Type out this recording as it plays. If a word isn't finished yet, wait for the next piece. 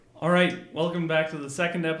All right, welcome back to the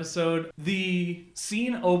second episode. The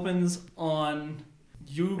scene opens on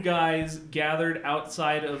you guys gathered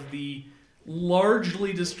outside of the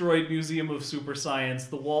largely destroyed Museum of Super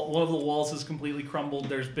Science. One of the walls has completely crumbled.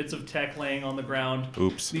 There's bits of tech laying on the ground.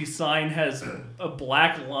 Oops. The sign has a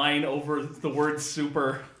black line over the word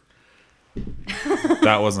super.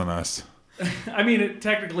 That wasn't us. I mean, it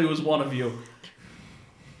technically was one of you.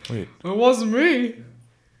 Wait. It wasn't me.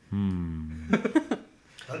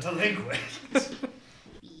 A delinquent.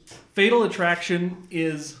 Fatal Attraction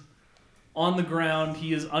is on the ground.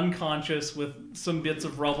 He is unconscious with some bits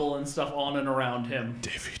of rubble and stuff on and around him.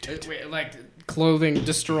 Wait, like clothing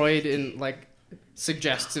destroyed in like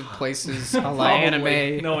suggestive places, a la Probably,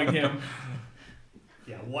 anime. knowing him.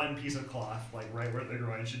 Yeah, one piece of cloth, like right where the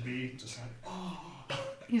groin should be, just like,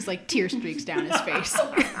 He's like tear streaks down his face.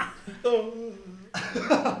 Does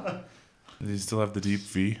he still have the deep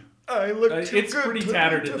V? I look It's pretty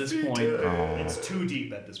tattered at this point. Oh. It's too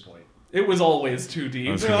deep at this point. It was always too deep.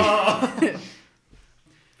 I was gonna-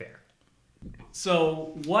 Fair.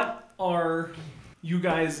 So, what are you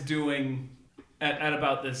guys doing at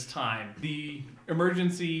about this time? The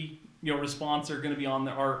emergency, response are going to be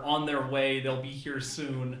are on their way. They'll be here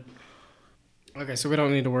soon. Okay, so we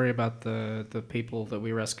don't need to worry about the people that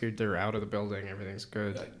we rescued. They're out of the building. Everything's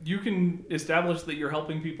good. You can establish that you're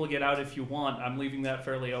helping people get out if you want. I'm leaving that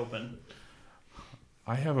fairly open.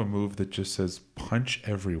 I have a move that just says punch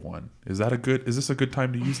everyone. Is this a good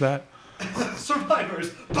time to use that?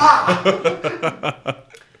 Survivors! Bah!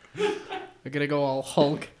 We're gonna go all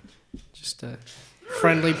Hulk, just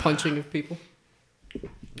friendly punching of people.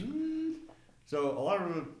 So a lot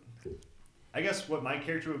of, I guess what my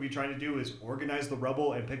character would be trying to do is organize the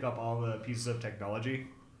rubble and pick up all the pieces of technology.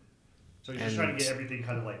 So he's just trying to get everything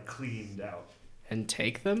kind of like cleaned out. And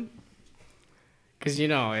take them, because you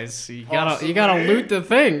gotta Possibly. loot the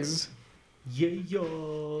things.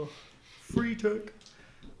 Yeah, free tech.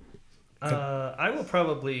 I will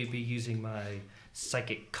probably be using my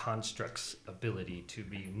psychic constructs ability to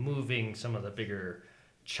be moving some of the bigger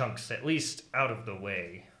chunks at least out of the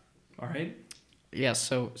way. All right. Yeah.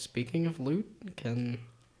 So speaking of loot, can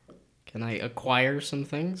I acquire some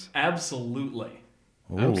things? Absolutely.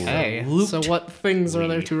 Ooh. Okay. So what things are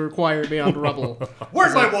there to acquire beyond rubble?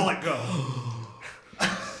 Where'd my wallet go?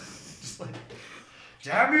 Just like,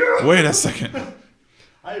 damn you! Wait a second.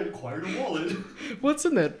 I acquired a wallet. What's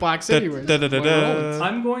in that box Da- anyway? da- da- da- da.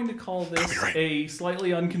 I'm going to call this a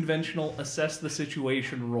slightly unconventional assess the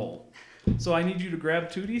situation roll. So I need you to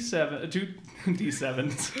grab 2d7,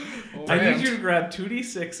 2d7s. I need you to grab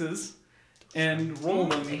 2d6s and roll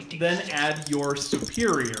them, then add your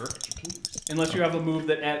superior. Unless you have a move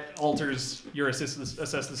that alters your assess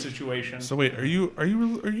the situation. So wait, are you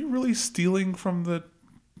really stealing from the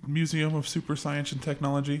Museum of Super Science and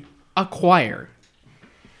Technology? Acquire.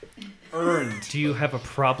 Earned. Do you have a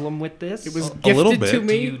problem with this? It was A little gifted to bit.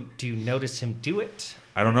 me. Do you notice him do it?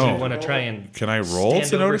 I don't Do you know. want to try and Can I roll stand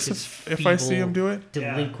to over notice his if I see him feeble, do it?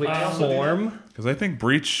 delinquent Yeah. form? Because I think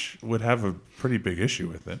Breach would have a pretty big issue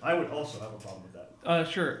with it. I would also have a problem with that.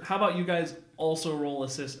 Sure. How about you guys also roll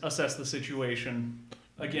assess the situation?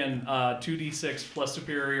 Again, 2d6 plus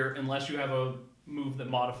superior, unless you have a move that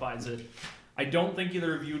modifies it. I don't think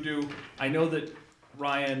either of you do. I know that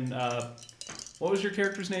Ryan. What was your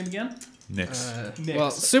character's name again? Nix. Nix. Well,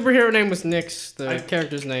 superhero name was Nix. The I-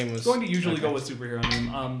 character's name was. I'm going to usually go with superhero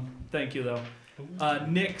name. Thank you though.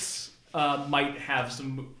 Nix might have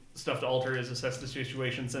some stuff to alter his assess the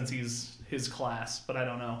situation since he's his class, but I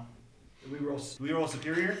don't know. Do we roll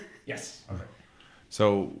superior? Yes. Okay.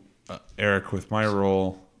 So, Eric, with my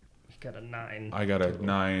roll, You got a 9. I got a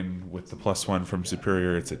 9 with the +1 from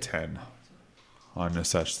Superior. It's a 10 on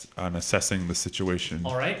assessing the situation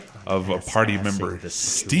All right. of a party member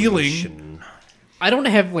stealing. I don't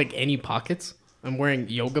have like any pockets. I'm wearing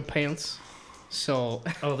yoga pants, so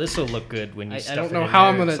Oh, this will look good when you I stuff don't it know in how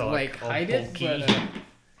there. I'm gonna It's all, like all hide it. bulky. But,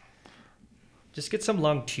 Just get some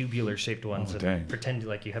long tubular shaped ones Oh, and dang. pretend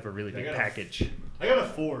like you have a really big got a- package. I got a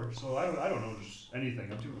 4, so I don't know just anything.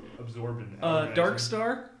 I'm too absorbed in organizing. Dark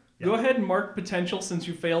Star, go ahead and mark potential since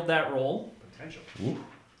you failed that roll. Potential.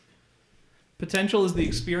 Potential is the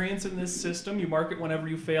experience in this system. You mark it whenever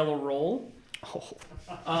you fail a roll.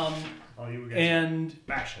 Oh, Oh, you guys And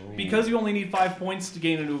bash. because you only need 5 points to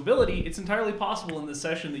gain a new ability, it's entirely possible in this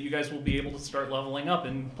session that you guys will be able to start leveling up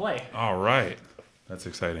and play. All right. That's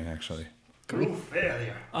exciting, actually. Through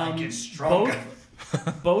failure, I get stronger.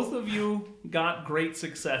 Both of you got great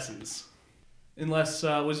successes. Unless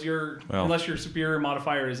unless your superior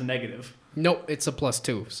modifier is a negative. nope, it's a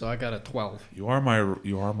 +2, so I got a 12. You are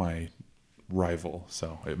my rival,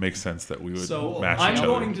 so it makes sense that we would So match I'm each other.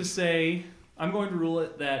 going to rule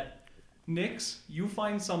it that Nyx, you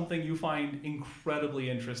find something you find incredibly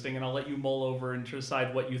interesting, and I'll let you mull over and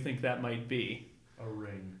decide what you think that might be. A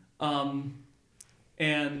ring.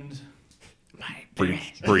 And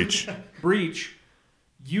Breach. Breach,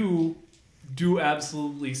 you do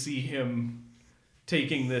absolutely see him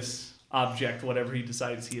taking this object, whatever he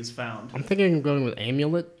decides he has found. I'm thinking of going with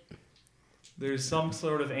amulet. There's some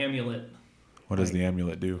sort of amulet. What does the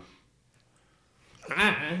amulet do?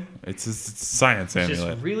 Ah. It's a science It's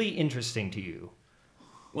amulet. just really interesting to you.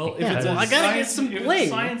 Well, if Yeah, it's well, a I gotta get science, some if it's bling.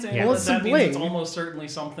 science Yeah. amulet, What's that some means it's bling? almost certainly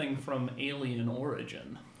something from alien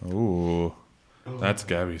origin. Ooh, that's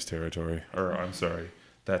Gabby's territory. Or I'm sorry,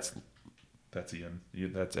 that's Ian.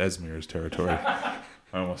 That's Esmir's territory. I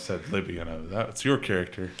almost said Libby, and that's your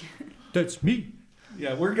character. That's me.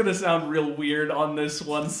 Yeah, we're gonna sound real weird on this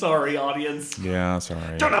one. Sorry, audience. Yeah,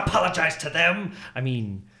 sorry. Don't apologize to them. I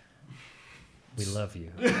mean, we love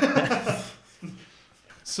you.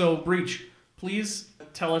 So, Breach, please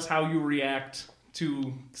tell us how you react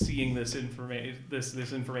to seeing this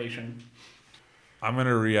information. I'm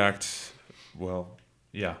gonna react. Well,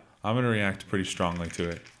 yeah, I'm gonna react pretty strongly to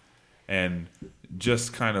it, and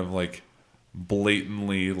just kind of like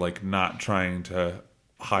blatantly, like not trying to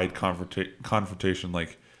hide confrontation.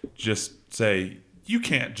 Like, just say you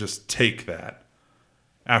can't just take that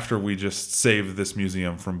after we just saved this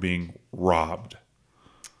museum from being robbed.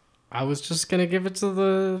 I was just gonna give it to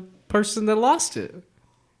the person that lost it.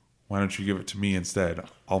 Why don't you give it to me instead?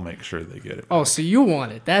 I'll make sure they get it. Oh, so you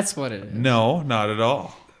want it? That's what it is. No, not at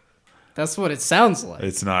all. That's what it sounds like.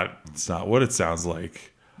 It's not what it sounds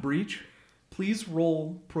like. Breach, please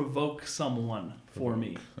roll provoke someone for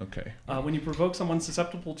me. Okay. When you provoke someone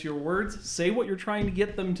susceptible to your words, say what you're trying to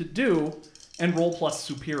get them to do, and roll plus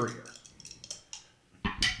superior.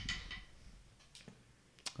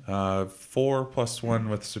 4 + 1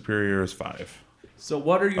 with superior is 5. So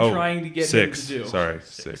what are you trying to get 6. him to do? Sorry,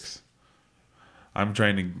 6. I'm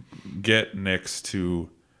trying to get Nyx to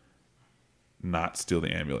not steal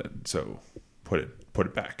the amulet. So put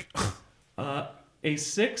it back. A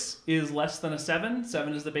 6 is less than a 7.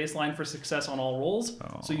 7 is the baseline for success on all rolls.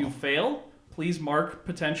 So you fail. Please mark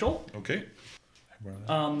potential. Okay.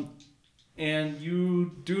 And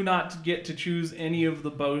you do not get to choose any of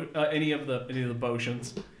the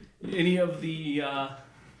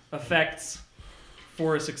effects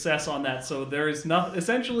for a success on that. So there is not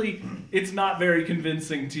essentially it's not very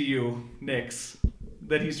convincing to you, Nyx,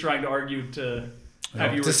 that he's trying to argue to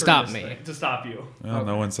have you To return stop this me. thing, to stop you. Well,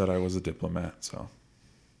 no one said I was a diplomat, so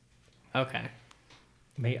Okay.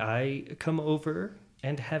 May I come over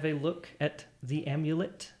and have a look at the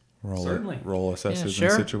amulet? Certainly. roll assesses Yeah, sure.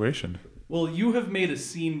 in situation. Well, you have made a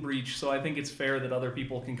scene breach, so I think it's fair that other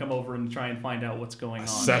people can come over and try and find out what's going on.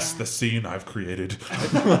 Assess the scene I've created.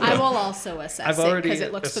 I will also assess I've it already because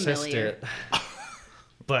it looks assessed familiar. it.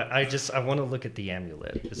 But I want to look at the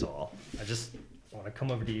amulet is all. I just want to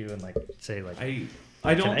come over to you and like say like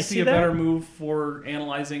I don't I see see a that? better move for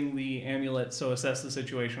analyzing the amulet, so assess the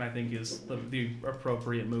situation I think is the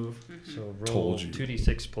appropriate move. so roll Told you.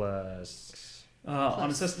 2d6 plus. On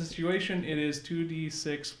assess the situation, it is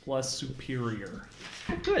 2d6 plus superior.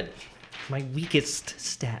 Good. My weakest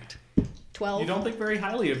stat. 12. You don't think very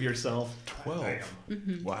highly of yourself.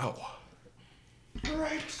 12. Wow.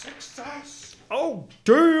 Great success. Oh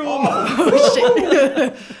damn! Oh,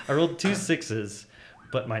 shit. I rolled 2 6s,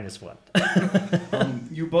 but -1.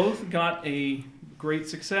 You both got a great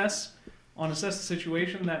success. On assess the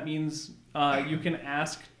situation, that means you can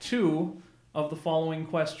ask 2 of the following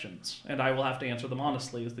questions, and I will have to answer them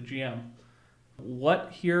honestly as the GM.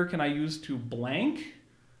 What here can I use to blank?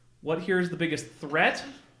 What here is the biggest threat?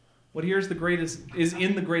 What here is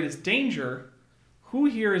in the greatest danger? Who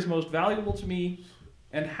here is most valuable to me?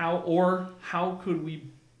 And how could we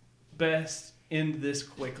best end this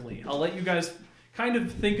quickly? I'll let you guys kind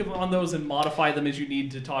of think on those and modify them as you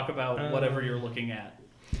need to talk about whatever you're looking at.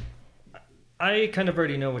 I kind of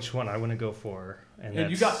already know which one I want to go for, And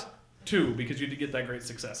that's... you got 2 because you did get that great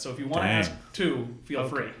success. So if you want to Dang. ask 2, feel Okay.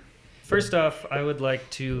 free. First off, I would like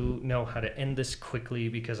to know how to end this quickly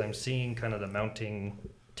because I'm seeing kind of the mounting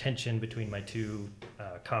tension between my 2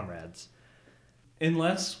 comrades.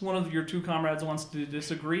 Unless one of your 2 comrades wants to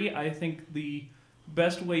disagree, I think the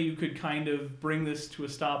best way you could kind of bring this to a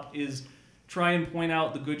stop is try and point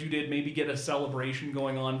out the good you did, maybe get a celebration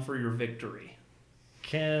going on for your victory.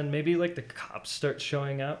 Can maybe like the cops start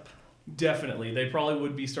showing up? Definitely. They probably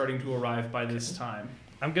would be starting to arrive by this time.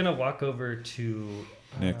 I'm going to walk over to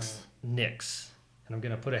Nyx. Nyx, and I'm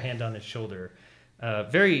going to put a hand on his shoulder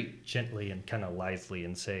very gently and kind of lithely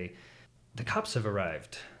and say, The cops have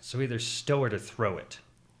arrived, so either stow it or throw it.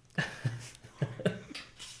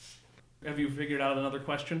 Have you figured out another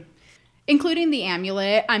question? Including the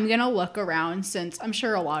amulet, I'm going to look around since I'm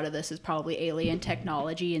sure a lot of this is probably alien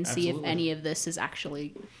technology and see if Absolutely. any of this is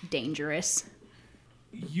actually dangerous.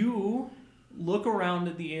 You look around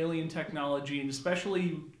at the alien technology and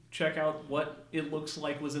especially check out what it looks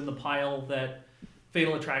like was in the pile that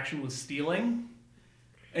Fatal Attraction was stealing.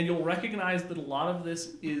 And you'll recognize that a lot of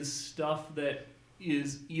this is stuff that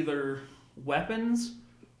is either weapons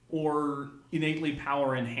or innately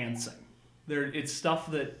power enhancing. It's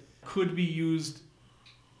stuff that could be used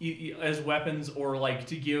as weapons or like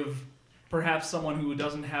to give perhaps someone who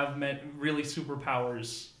doesn't have really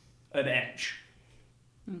superpowers an edge.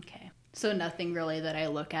 Okay. So nothing really that I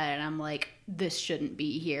look at and I'm like, this shouldn't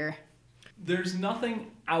be here. There's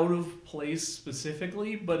nothing out of place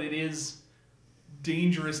specifically, but it is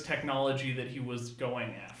dangerous technology that he was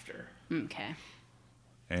going after. Okay.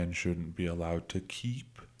 And shouldn't be allowed to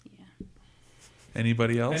keep. Yeah.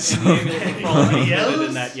 Anybody And else? the amulet would probably be included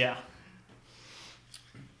in that, yeah.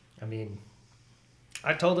 I mean,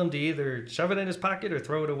 I told him to either shove it in his pocket or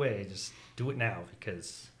throw it away. Just do it now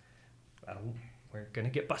because we're going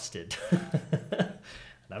to get busted.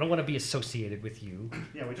 And I don't want to be associated with you.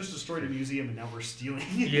 Yeah, we just destroyed a museum and now we're stealing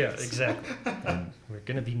it. Yeah, exactly. We're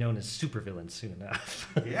going to be known as supervillains soon enough.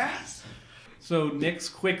 Yes. So,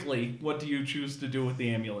 Nyx, quickly, what do you choose to do with the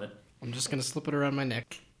amulet? I'm just gonna slip it around my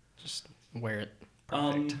neck. Just wear it.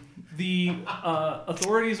 Perfect. The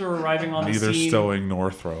authorities are arriving on the Neither scene. stowing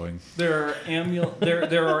nor throwing. There are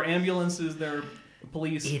there are ambulances, there are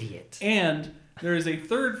police, Idiot. and there is a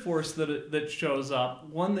third force that shows up.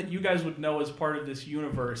 One that you guys would know as part of this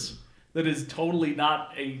universe. That is totally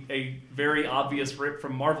not a very obvious rip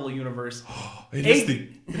from Marvel Universe. It is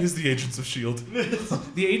the Agents of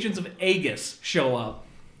S.H.I.E.L.D. The agents of Aegis show up.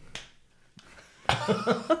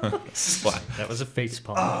 Splat. That was a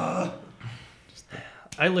facepalm.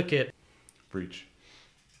 I look at Breach.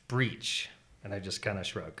 Breach, and I just kind of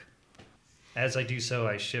shrug. As I do so,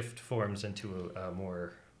 I shift forms into a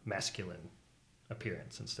more masculine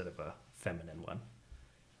appearance instead of a feminine one.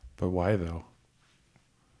 But why though?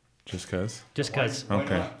 Just cause? Just because. Why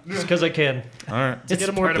Okay. not? Just because I can. All right. To It's get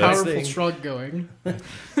a more part of this powerful thing. shrug going.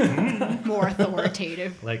 More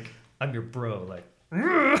authoritative. Like, I'm your bro. Like,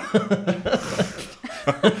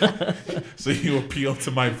 So you appeal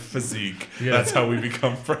to my physique. Yeah. That's how we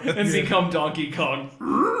become friends. And become Donkey Kong.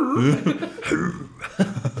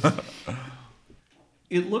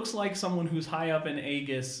 It looks like someone who's high up in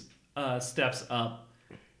Aegis steps up.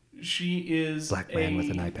 She is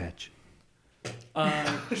eye patch.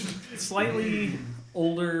 Slightly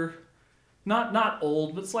older, not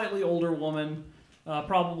old, but slightly older woman,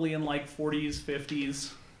 probably in like 40s,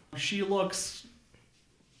 50s. She looks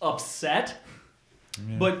upset,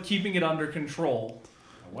 but keeping it under control.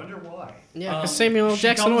 I wonder why. Yeah, because Samuel L. She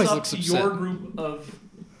Jackson comes always up looks to upset. your group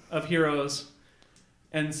of heroes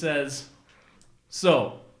and says,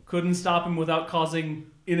 "So, couldn't stop him without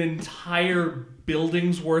causing an entire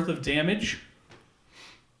building's worth of damage?"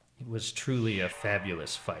 It was truly a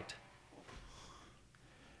fabulous fight.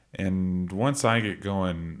 And once I get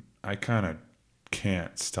going, I kind of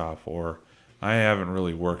can't stop, or I haven't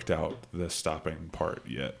really worked out the stopping part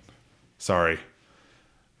yet. Sorry.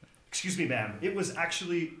 Excuse me, ma'am. It was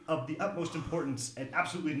actually of the utmost importance and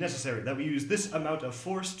absolutely necessary that we use this amount of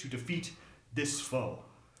force to defeat this foe.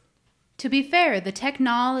 To be fair, the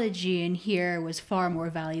technology in here was far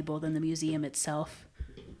more valuable than the museum itself.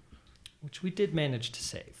 Which we did manage to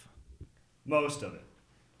save. Most of it.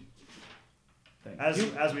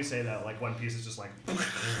 As we say that, like one piece is just like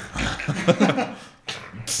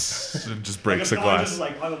It just breaks a like glass. just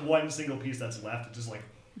like on one single piece that's left, it's just like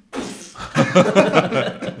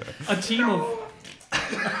A team of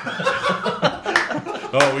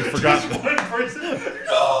Oh, we forgot. one person.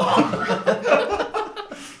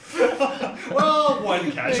 Well,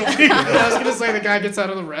 one casualty. I was gonna say the guy gets out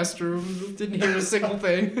of the restroom, didn't hear a single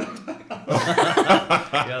thing. Yeah,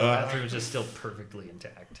 the bathroom is just still perfectly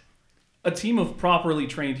intact. a team of properly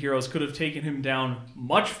trained heroes could have taken him down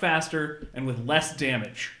much faster and with less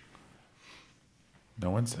damage.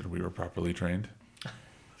 No one said we were properly trained.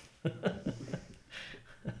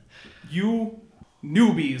 You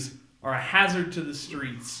newbies are a hazard to the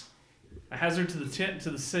streets, a hazard to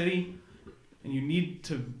the city, and you need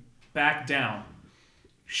to back down.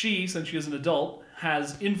 She, since she is an adult,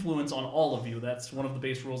 has influence on all of you. That's one of the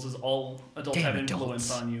base rules: is all adults Damn have influence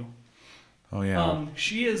adults. on you. Oh yeah.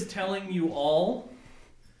 She is telling you all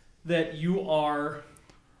that you are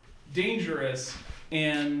dangerous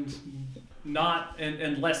and not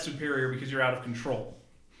and less superior because you're out of control.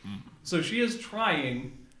 So she is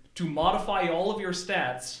trying to modify all of your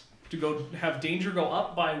stats to go have danger go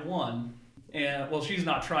up by 1. And well, she's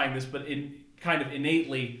not trying this, but kind of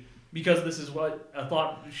innately, because this is what I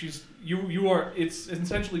thought you are. It's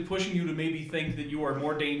essentially pushing you to maybe think that you are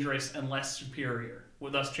more dangerous and less superior,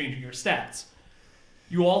 with us changing your stats.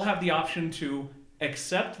 You all have the option to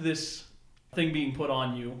accept this thing being put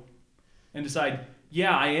on you and decide,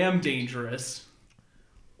 yeah, I am dangerous,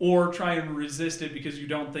 or try and resist it because you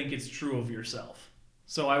don't think it's true of yourself.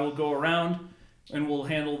 So I will go around and we'll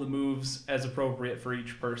handle the moves as appropriate for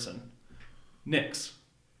each person. Nyx.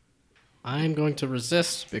 I'm going to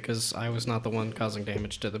resist because I was not the one causing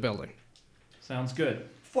damage to the building. Sounds good.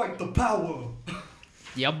 Fight the power!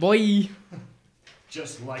 Yeah, boy!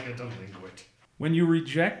 Just like a delinquent. When you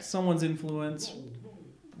reject someone's influence,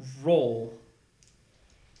 roll.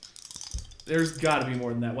 There's got to be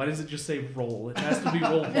more than that. Why does it just say roll? It has to be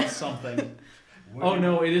roll plus something. Oh,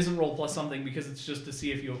 no, it isn't roll plus something because it's just to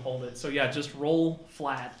see if you uphold it. So, yeah, just roll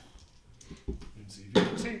flat. And see if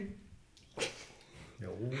you succeed. No.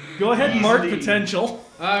 Go ahead and mark Easily. potential.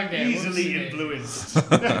 Okay, Easily influenced.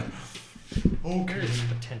 There's Okay.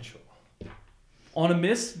 potential. On a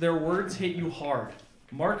miss, their words hit you hard.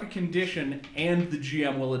 Mark a condition, and the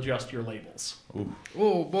GM will adjust your labels.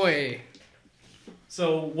 Oh, boy.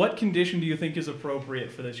 So, what condition do you think is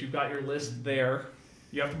appropriate for this? You've got your list there.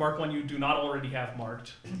 You have to mark one you do not already have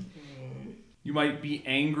marked. You might be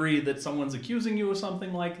angry that someone's accusing you of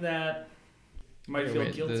something like that. You might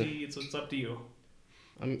feel guilty. It's up to you.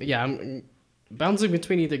 I'm bouncing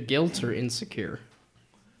between either guilt or insecure.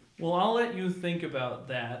 Well, I'll let you think about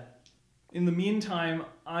that. In the meantime,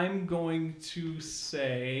 I'm going to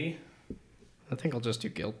say... I think I'll just do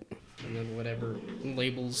guilt. And then whatever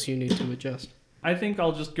labels you need to adjust. I think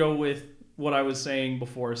I'll just go with what I was saying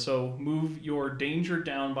before. So move your danger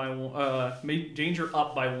down by danger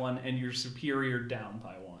up by 1 and your superior down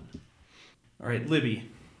by 1. All right, Libby,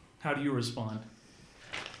 how do you respond?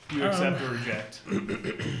 Do you accept or reject?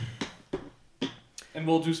 And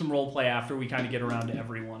we'll do some role play after we kind of get around to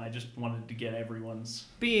everyone. I just wanted to get everyone's...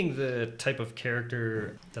 Being the type of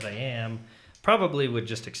character that I am, probably would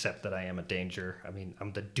just accept that I am a danger. I mean,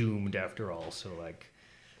 I'm the doomed after all, so like...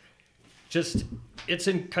 Just, it's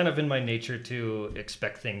kind of in my nature to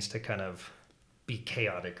expect things to kind of be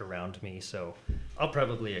chaotic around me, so I'll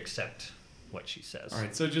probably accept what she says. All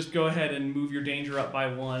right, so just go ahead and move your danger up by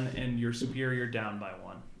 1 and your superior down by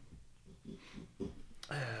 1.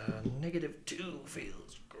 -2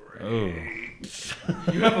 feels great.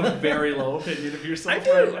 Oh. You have a very low opinion of yourself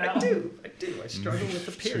right now. I do. I struggle with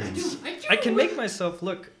appearance. I can make myself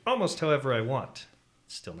look almost however I want.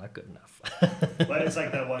 Still not good enough. But it's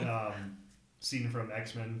like that one scene from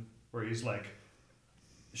X-Men where he's like,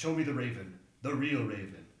 show me the Raven, the real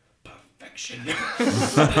Raven. Perfection.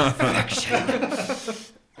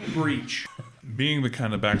 Breach. Being the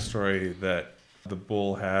kind of backstory that the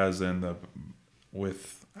Bull has and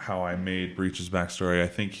with how I made Breach's backstory, I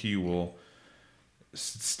think he will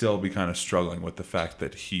still be kind of struggling with the fact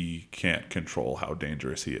that he can't control how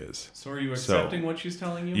dangerous he is. So are you accepting what she's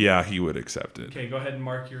telling you? Yeah, he would accept it. Okay, go ahead and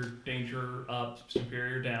mark your danger up,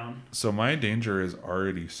 superior down. So my danger is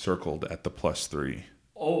already circled at the +3.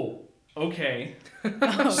 Oh, okay.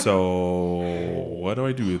 So what do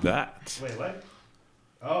I do with that? Wait, what?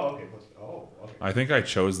 Oh, okay. Okay. I think I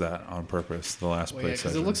chose that on purpose the last Well, yeah, place.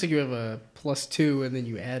 because it looks like you have a +2 and then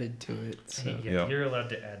you added to it. So. Yeah. You're allowed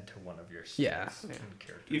to add to one of your stats. Yeah. and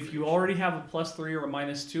character If you traits. already have a +3 or a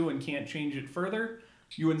 -2 and can't change it further,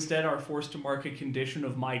 you instead are forced to mark a condition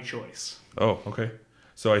of my choice. Oh, okay.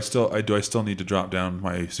 So I still need to drop down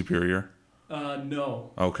my superior?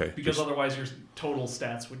 No. Okay. Because just- otherwise your total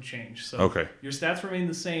stats would change. So Okay. your stats remain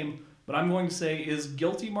the same, but I'm going to say, is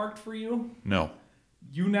guilty marked for you? No.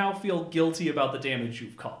 You now feel guilty about the damage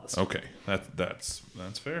you've caused. Okay. That's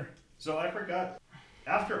fair. So I forgot.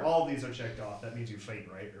 After all these are checked off, that means you faint,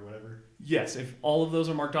 right, or whatever. Yes, if all of those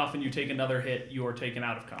are marked off and you take another hit, you are taken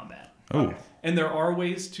out of combat. Oh. Okay. And there are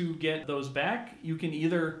ways to get those back. You can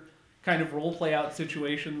either kind of role play out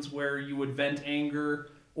situations where you would vent anger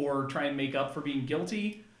or try and make up for being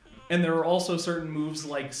guilty. And there are also certain moves,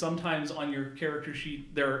 like sometimes on your character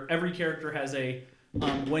sheet, every character has a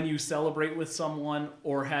when you celebrate with someone,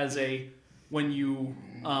 or has a when you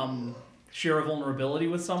share a vulnerability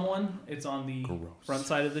with someone. It's on the front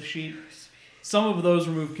side of the sheet. Some of those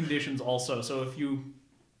remove conditions also. So if you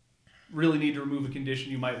really need to remove a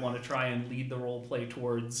condition, you might want to try and lead the role play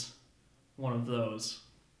towards one of those.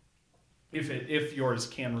 If yours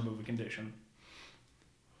can remove a condition.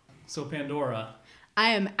 So Pandora.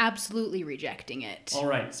 I am absolutely rejecting it. All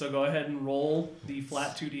right, so go ahead and roll the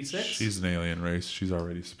flat 2d6. She's an alien race. She's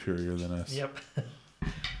already superior than us. Yep.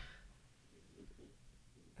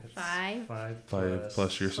 Five. Five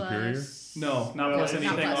plus your superior? No, not No, plus it's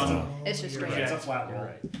anything not plus. on, It's just You're straight. right, it's a flat You're roll.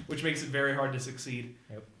 right. which makes it very hard to succeed.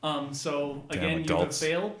 Yep. So Damn again, you have adults.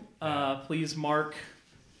 failed. Please mark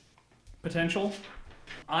potential.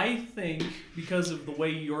 I think because of the way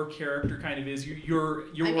your character kind of is, you're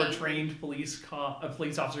I'm a angry. trained police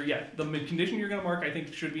officer. Yeah, the condition you're going to mark, I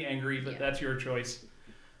think, should be angry, but Yeah. that's your choice.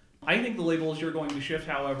 I think the labels you're going to shift,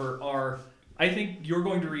 however, are I think you're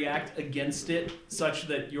going to react against it such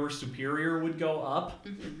that your superior would go up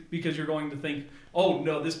because you're going to think, oh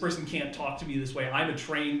no, this person can't talk to me this way. I'm a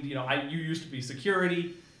trained, you used to be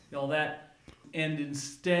security, all that, and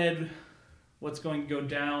instead, what's going to go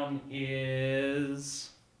down is.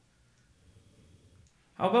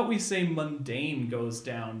 How about we say mundane goes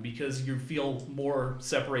down because you feel more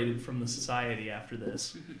separated from the society after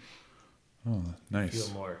this? Oh, nice.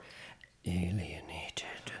 Feel more alienated.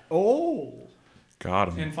 Oh! Got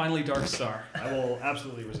him. And finally, Dark Star. I will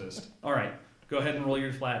absolutely resist. All right, go ahead and roll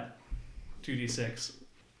your flat 2d6.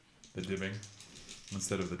 The dibbing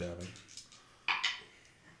instead of the dabbing.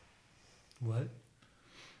 What?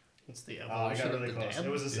 It's the Oh, I evolution got of really the close. dab. It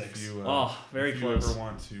was a If 6. you, Very if close. you ever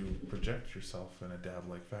want to project yourself in a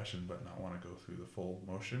dab-like fashion but not want to go through the full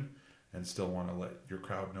motion and still want to let your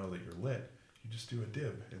crowd know that you're lit, you just do a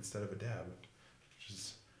dib instead of a dab. Which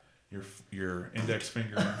is your index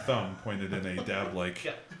finger and thumb pointed in a dab-like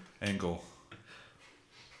angle.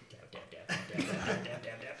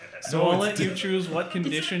 So I'll let you choose what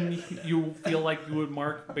condition you feel like you would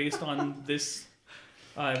mark based on this.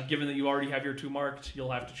 Given that you already have your 2 marked,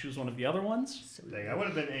 you'll have to choose one of the other ones. Dang, I would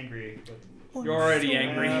have been angry, but You're already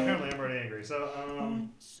angry. apparently I'm already angry. So, I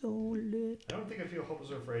don't think I feel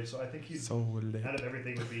hopeless or afraid, so I think he's So lit. out of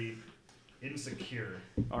everything would be insecure.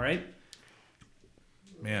 All right.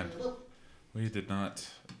 Man, we did not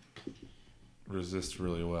resist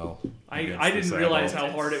really well. I against didn't this realize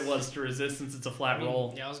adult. how hard it was to resist since it's a flat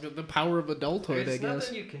roll. Yeah, I was good. The power of adulthood, There's I guess.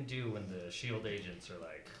 nothing you can do when the shield agents are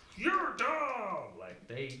like, "You're dumb." Like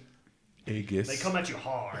Aegis. They come at you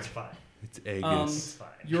hard. it's fine. It's Aegis. It's fine.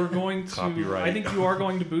 You're going to. Copyright. I think you are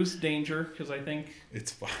going to boost danger because I think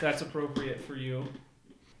It's fine. that's appropriate for you.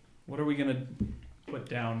 What are we gonna put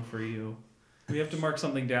down for you? We have to mark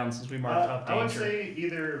something down since we marked up I would danger. say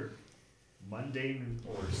either mundane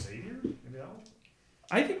or savior. Maybe that one.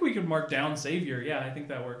 I think we could mark down savior. Yeah, I think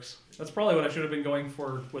that works. That's probably what I should have been going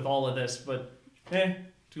for with all of this, but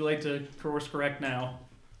too late to course correct now.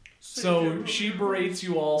 So she berates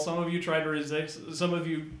you all. Some of you try to resist. Some of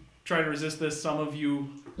you try to resist this. Some of you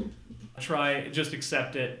try just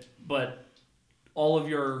accept it. But all of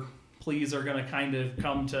your pleas are going to kind of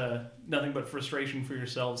come to nothing but frustration for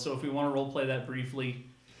yourselves. So if we want to role play that briefly,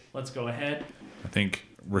 let's go ahead. I think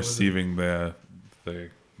receiving the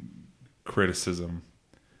criticism,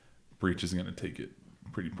 Breach is going to take it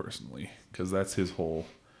pretty personally because that's his whole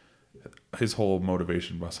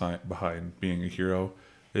motivation behind being a hero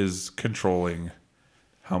is controlling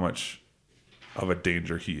how much of a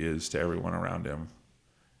danger he is to everyone around him.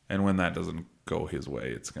 And when that doesn't go his way,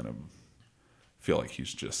 it's going to feel like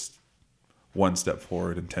he's just 1 step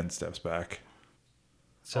forward and 10 steps back.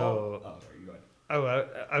 So, sorry, you go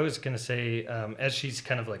ahead. I was gonna say, as she's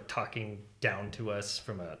kind of like talking down to us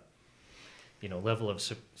from a, level of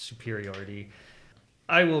superiority,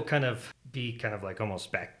 I will kind of be kind of like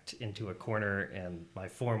almost backed into a corner, and my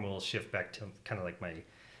form will shift back to kind of like my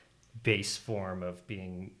base form of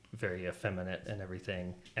being very effeminate and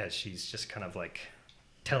everything, as she's just kind of like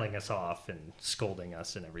telling us off and scolding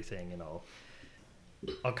us and everything, and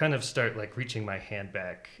I'll kind of start like reaching my hand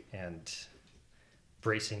back and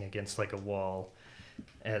bracing against like a wall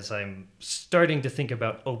as I'm starting to think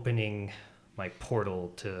about opening my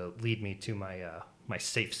portal to lead me to my my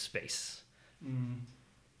safe space.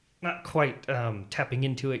 Not quite tapping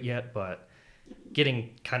into it yet, but getting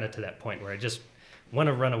kind of to that point where I just want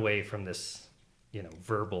to run away from this,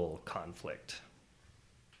 verbal conflict.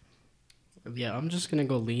 Yeah, I'm just gonna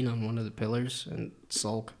go lean on one of the pillars and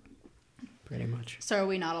sulk. Pretty much. So are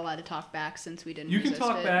we not allowed to talk back since we didn't You can resist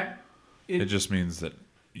talk it? back. It just means that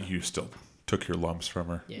you still took your lumps from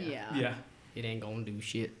her. Yeah. Yeah, It ain't gonna do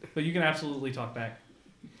shit. but you can absolutely talk back.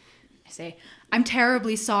 I say, I'm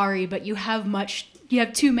terribly sorry, but you have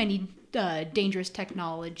too many dangerous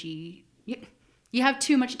technology. You have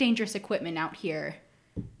too much dangerous equipment out here.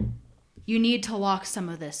 You need to lock some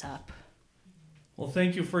of this up. Well,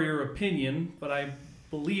 thank you for your opinion, but I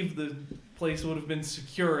believe the place would have been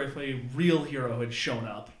secure if a real hero had shown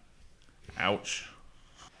up. Ouch.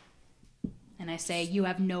 And I say, you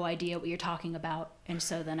have no idea what you're talking about. And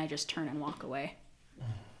so then I just turn and walk away.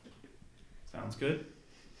 Sounds good.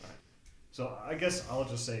 So I guess I'll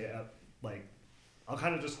just say, like, I'll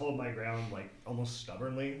kind of just hold my ground, like, almost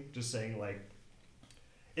stubbornly, just saying, like,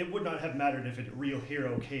 it would not have mattered if a real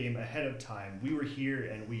hero came ahead of time. We were here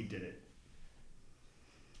and we did it.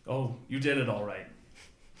 Oh, you did it all right.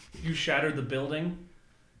 You shattered the building.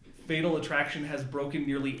 Fatal Attraction has broken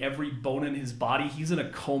nearly every bone in his body. He's in a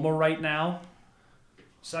coma right now.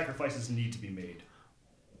 Sacrifices need to be made.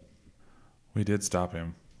 We did stop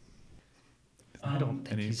him. I don't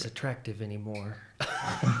think he's attractive anymore.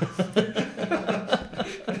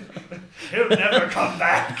 He'll never come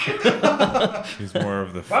back. He's more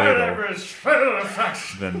of the Whatever fatal is fatal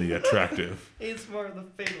attraction. than the attractive. He's more of the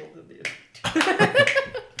fatal than the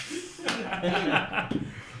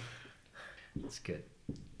It's good.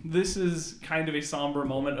 This is kind of a somber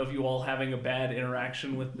moment of you all having a bad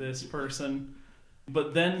interaction with this person.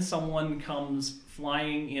 But then someone comes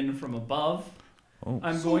flying in from above. Oh.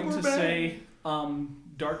 I'm going to say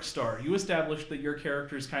Darkstar. You established that your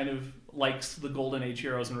character's kind of likes the Golden Age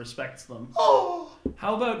heroes and respects them. Oh!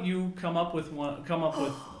 How about you come up with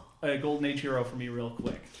a Golden Age hero for me real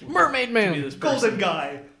quick? Mermaid To be Man. this person. Golden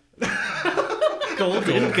guy.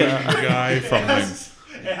 Golden guy. Guy from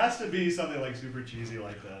It has to be something like super cheesy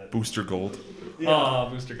like that. Booster Gold. Yeah.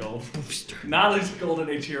 Booster Gold. Not a Golden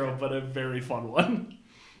Age hero, but a very fun one.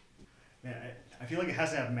 Man, I feel like it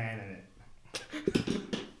has to have man in it.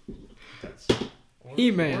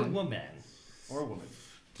 He-Man. Or woman. Or a woman.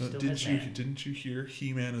 Still has man. Didn't you hear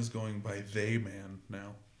He-Man is going by they man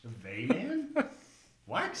now? They man?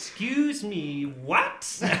 What? Excuse me, what?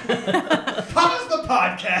 Pause the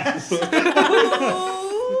podcast.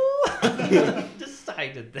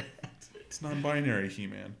 Decided that. It's non-binary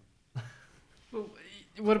He-Man.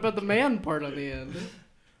 What about the man part on the end?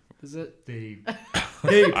 Is it? They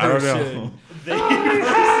I don't know.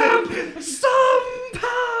 some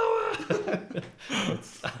power.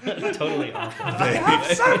 Totally awful.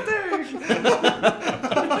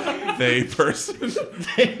 They person.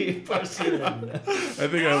 They person. I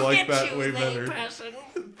think I like that way better.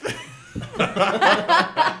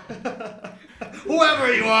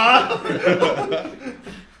 Whoever you are.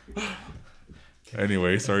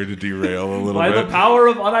 Anyway, sorry to derail a little By the bit. power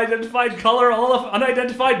of unidentified color, all of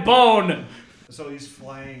unidentified bone. So he's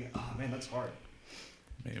flying. Oh man, that's hard.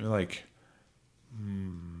 Maybe like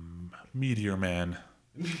Meteor Man.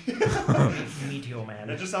 Meteor Man.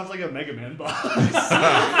 That just sounds like a Mega Man boss.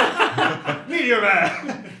 Meteor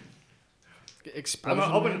Man. Explosion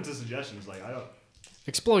I'm open Man? to suggestions. Like I don't.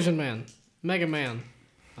 Explosion Man. Mega Man.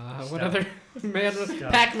 What other man?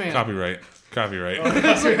 Pac-Man. Copyright.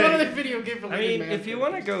 That's like one other video game I mean, if you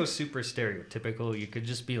want to go super stereotypical, you could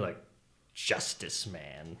just be like Justice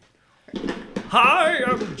Man. I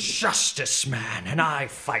am Justice Man, and I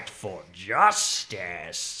fight for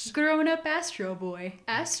justice. Growing up Astro Boy.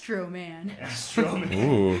 Astro Man. Astro Man.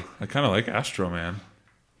 Ooh, I kind of like Astro Man.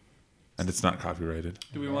 And it's not copyrighted.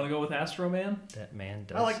 Do we want to go with Astro Man? That man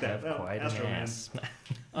does I like that. have No, quite Astro an Man. ass.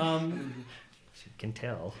 You can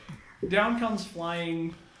tell. Down comes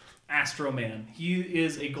flying Astro Man. He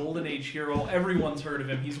is a Golden Age hero. Everyone's heard of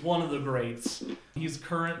him. He's one of the greats. He's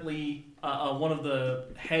currently one of the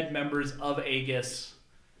head members of Aegis.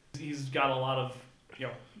 He's got a lot of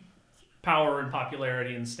power and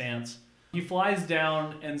popularity and stance. He flies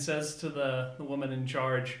down and says to the woman in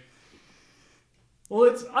charge,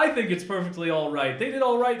 "Well, I think it's perfectly all right. They did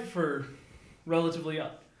all right for relatively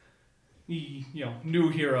new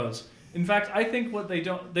heroes. In fact, I think what they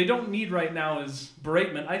don't need right now is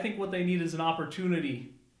beratement. I think what they need is an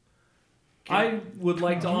opportunity. I would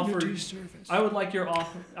like to offer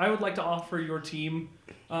your team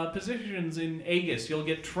positions in Aegis. You'll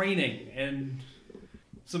get training and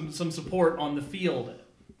some support on the field,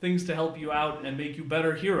 things to help you out and make you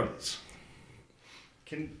better heroes."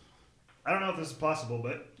 I don't know if this is possible,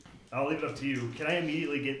 but I'll leave it up to you. Can I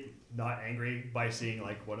immediately get not angry by seeing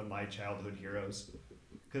like one of my childhood heroes?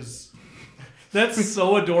 Because That's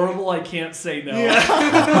so adorable. I can't say no.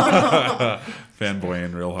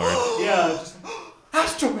 Fanboying real hard. yeah, just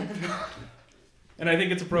Astro Man. And I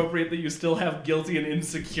think it's appropriate that you still have guilty and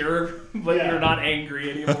insecure, but Yeah. you're not angry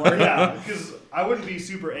anymore. Yeah, because I wouldn't be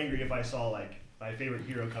super angry if I saw like my favorite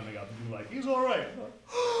hero coming up and be like, he's all right.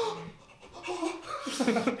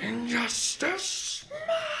 Justice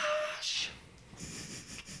Smash.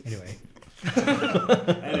 Anyway.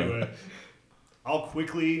 Anyway, I'll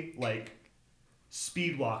quickly like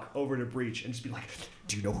speed walk over to Breach and just be like,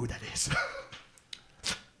 "Do you know who that is?"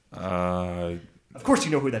 Of course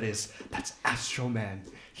you know who that is. That's Astro Man.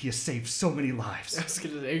 He has saved so many lives.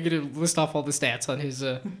 You're gonna list off all the stats on his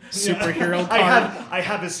superhero card. I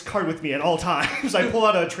have his card with me at all times. I pull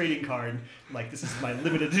out a trading card. Like, this is my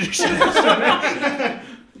limited edition.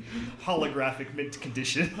 Holographic mint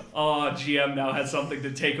condition. Oh, GM now has something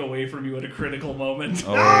to take away from you at a critical moment.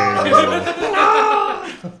 Oh.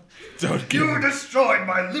 Don't give You destroyed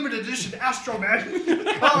my limited edition Astro Man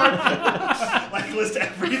card. Like, list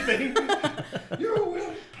everything. You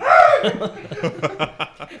will pay.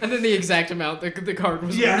 And then the exact amount the card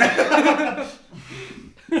was. Yeah.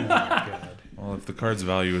 Oh my God. Well, if the card's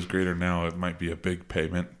value is greater now, it might be a big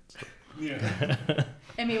payment. Yeah.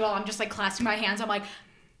 And meanwhile, I'm just like clasping my hands. I'm like,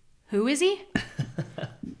 who is he?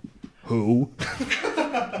 Who?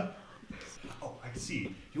 Oh, I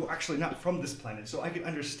see. You're actually not from this planet, so I can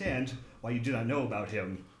understand why you do not know about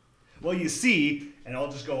him. Well, you see, and I'll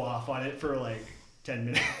just go off on it for like 10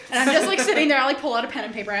 minutes. And I'm just like sitting there. I like pull out a pen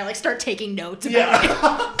and paper. And I like start taking notes about it.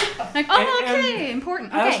 Like, oh, okay,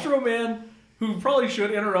 important. Okay. Astro Man, who probably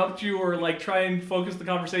should interrupt you or like try and focus the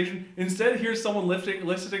conversation, instead hears someone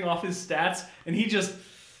listing off his stats, and he just,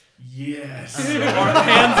 yes,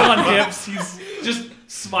 hands on hips. He's just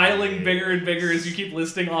smiling bigger and bigger as you keep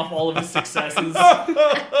listing off all of his successes.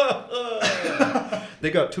 They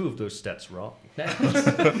got 2 of those stats wrong.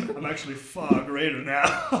 I'm actually far greater now.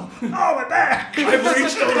 Oh, we're back! I've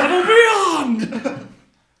reached a level beyond.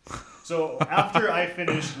 So after I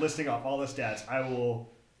finish listing off all the stats, I will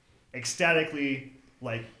ecstatically,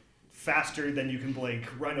 like, faster than you can blink,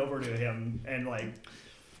 run over to him and, like,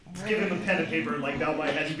 give him a pen and paper and, like, bow my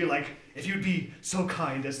head and be like, if you'd be so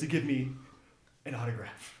kind as to give me an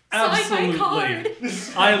autograph. Sign my card.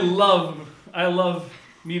 I love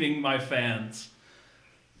meeting my fans.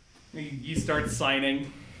 He starts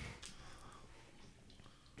signing.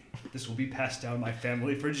 This will be passed down my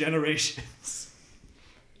family for generations.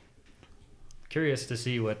 Curious to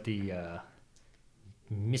see what the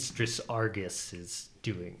Mistress Argus is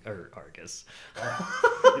doing, or Argus.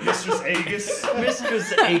 Mistress Agus.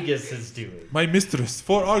 Mistress Agus is doing. My mistress,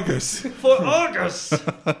 for Argus. For Argus!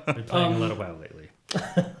 Been playing a lot of WoW lately.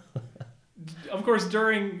 Of course,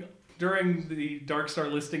 during the Darkstar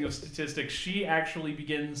listing of statistics, she actually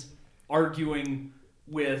begins arguing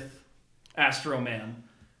with Astro Man.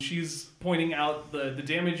 She's pointing out the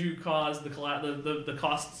damage you caused, the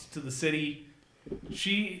costs to the city.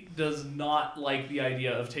 She does not like the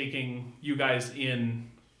idea of taking you guys in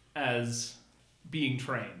as being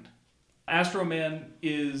trained. Astro Man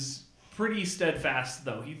is pretty steadfast,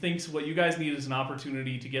 though. He thinks what you guys need is an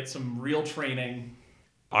opportunity to get some real training.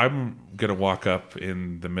 I'm going to walk up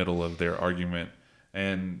in the middle of their argument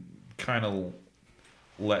and kind of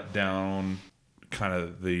let down kind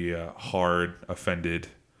of the hard, offended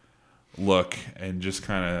look and just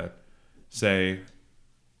kind of say,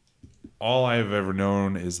 all I've ever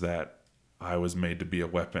known is that I was made to be a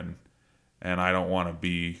weapon, and I don't want to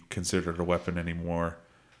be considered a weapon anymore.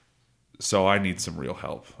 So I need some real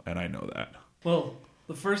help, and I know that. Well,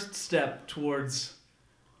 the first step towards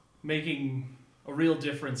making a real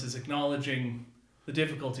difference is acknowledging the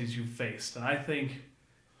difficulties you've faced. And I think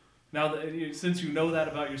now that since you know that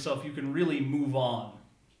about yourself, you can really move on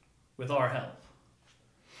with our help.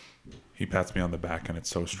 He pats me on the back, and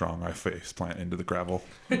it's so strong I face plant into the gravel.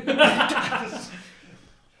 That's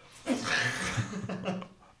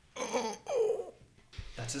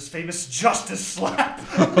his famous justice slap.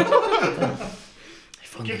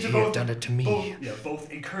 If only Give to he both- had done it to me.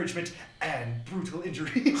 Both encouragement and brutal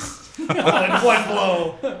injuries. All in one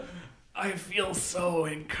blow. I feel so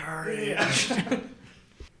encouraged.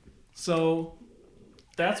 So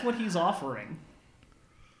that's what he's offering.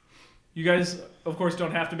 You guys, of course,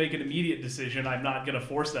 don't have to make an immediate decision. I'm not going to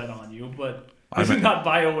force that on you, but this is not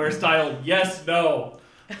BioWare style yes, no.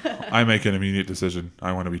 I make an immediate decision.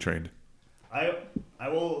 I want to be trained. I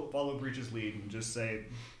will follow Breach's lead and just say,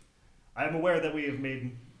 I am aware that we have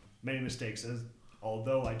made many mistakes.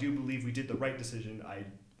 Although I do believe we did the right decision, I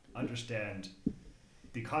understand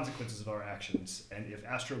the consequences of our actions. And if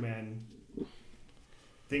Astro Man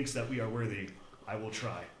thinks that we are worthy, I will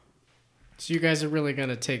try. So you guys are really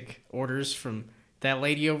gonna take orders from that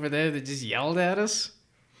lady over there that just yelled at us?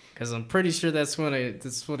 Because I'm pretty sure that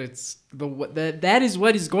is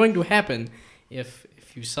what is going to happen if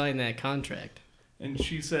you sign that contract. And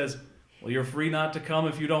she says, well, you're free not to come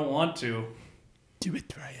if you don't want to. Do it,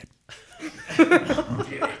 try it. Do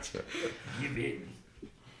it. Give in.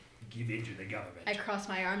 Give in to the government. I cross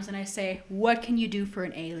my arms and I say, what can you do for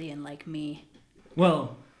an alien like me?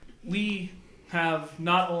 Well, we have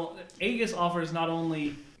Aegis offers not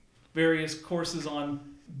only various courses on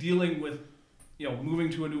dealing with, moving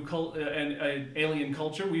to a new an alien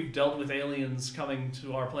culture. We've dealt with aliens coming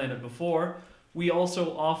to our planet before. We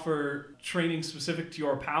also offer training specific to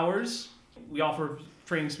your powers. We offer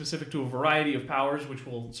training specific to a variety of powers, which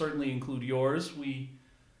will certainly include yours. We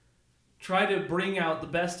try to bring out the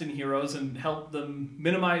best in heroes and help them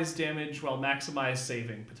minimize damage while maximize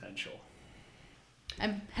saving potential.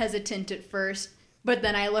 I'm hesitant at first, but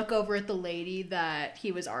then I look over at the lady that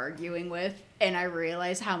he was arguing with, and I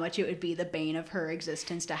realize how much it would be the bane of her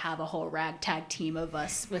existence to have a whole ragtag team of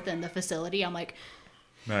us within the facility. I'm like,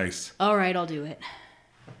 Nice. all right, I'll do it.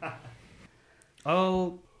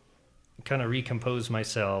 I'll kind of recompose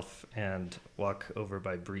myself and walk over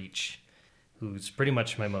by Breach, who's pretty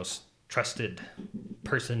much my most trusted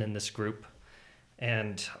person in this group.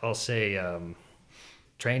 And I'll say,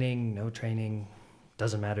 training, no training,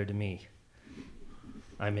 doesn't matter to me.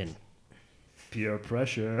 I'm in. Peer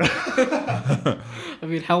pressure. I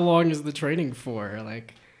mean, how long is the training for?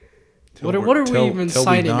 Like, what are we even till we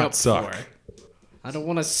signing not up suck. for? I don't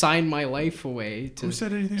want to sign my life away to Who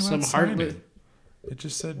said anything some about hard. signing? It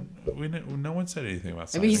just said no one said anything about I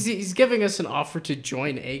signing. mean, he's giving us an offer to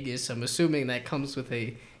join Aegis. I'm assuming that comes with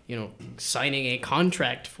a, signing a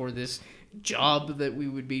contract for this job that we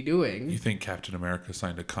would be doing. You think Captain America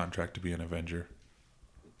signed a contract to be an Avenger?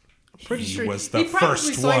 Pretty He sure was the he probably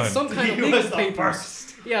first signed one. some kind of He legal was the papers.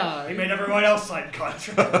 first. Yeah, He made everyone else sign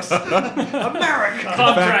contracts. America.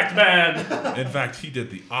 Contract bad. In fact, he did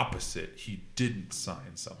the opposite. He didn't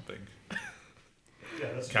sign something.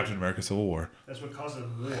 Yeah, that's Captain America: Civil War. That's what causes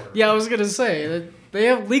war. Yeah, I was gonna say that they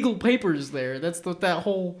have legal papers there. That's what that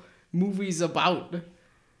whole movie's about.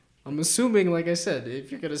 I'm assuming, like I said, if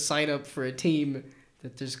you're gonna sign up for a team,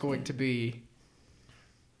 that there's going to be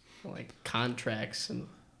like contracts and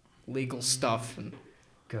legal stuff and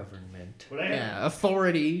Government. What I have,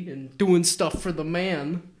 authority and doing stuff for the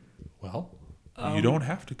man. Well, you don't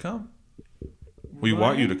have to come. We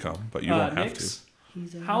want you to come, but you don't have Nix,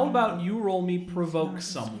 how about you roll me provoke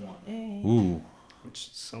someone? to. Ooh. Which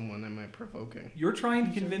someone am I provoking? You're trying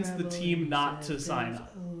to convince the team not to sign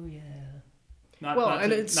up. Oh, yeah. Not, Well, not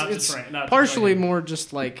and to, it's not to train, not to partially train. more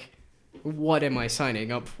just like, what am I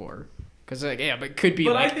signing up for? Because but it could be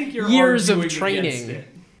But like I think you're years of arguing against training. it.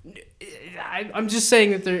 I'm just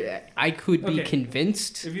saying that I could be Okay.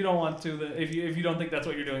 convinced. If you don't want to, if you don't think that's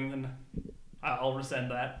what you're doing, then I'll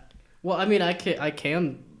rescind that. Well, I mean, I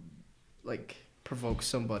can like provoke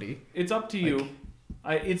somebody. It's up to you.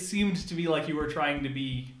 It seemed to me like you were trying to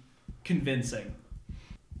be convincing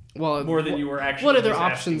Well, more than you were actually. What other just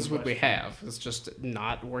asking options the would we question. have? It's just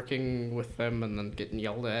not working with them and then getting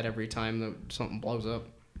yelled at every time that something blows up.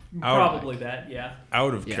 Probably that, yeah.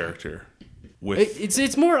 Out of Yeah. character. With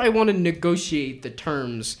It's more I want to negotiate the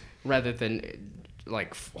terms rather than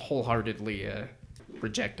like wholeheartedly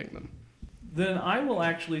rejecting them. Then I will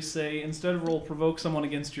actually say, instead of roll provoke someone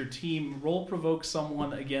against your team, roll provoke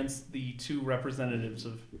someone against the two representatives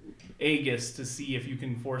of Aegis to see if you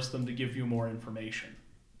can force them to give you more information.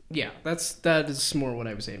 Yeah, that is more what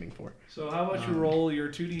I was aiming for. So how about you roll your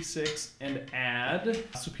 2d6 and add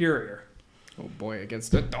superior? Oh boy,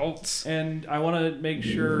 against adults. And I want to make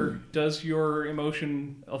sure, does your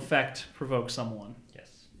emotion effect provoke someone? Yes.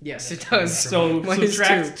 Yes, it does. So Minus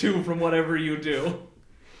subtract 2 from whatever you do.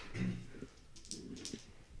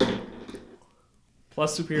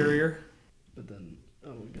 Plus superior, But then,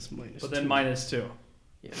 I guess minus. but then two. minus 2.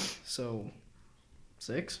 Yeah. So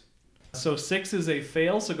 6. So 6 is a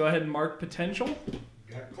fail, so go ahead and mark potential.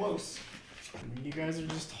 got close. You guys are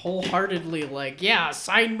just wholeheartedly like, yeah,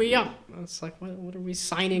 sign me up. It's like, what are we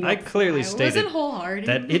signing I up? clearly I stated wasn't wholehearted.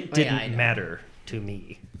 that it Oh, yeah, I didn't know. matter to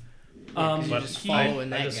me. You're But just he- following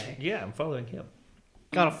that just- guy. Yeah, I'm following him.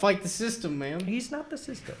 Gotta fight the system, man. He's not the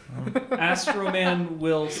system. Astroman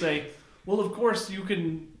will say, well, of course, you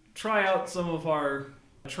can try out some of our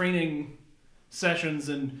training sessions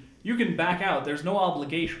and you can back out. There's no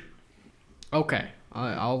obligation. Okay,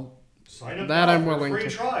 I'll. Sign up That now I'm for a willing free to-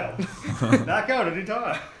 trial. Back out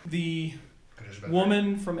anytime. The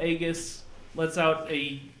woman from Aegis lets out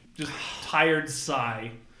a just tired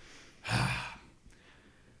sigh.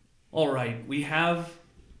 All right, we have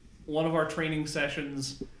one of our training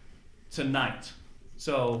sessions tonight.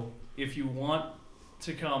 So if you want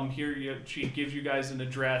to come here, she gives you guys an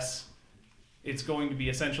address. It's going to be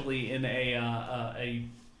essentially in a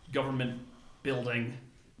government building.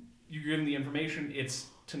 You give them the information. It's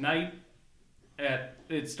tonight.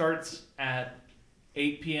 It starts at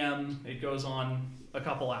 8 p.m. It goes on a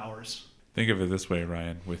couple hours. think of it this way,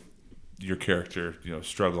 Ryan, with your character,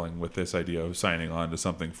 struggling with this idea of signing on to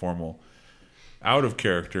something formal. Out of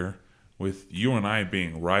character, with you and I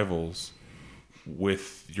being rivals,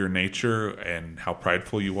 with your nature and how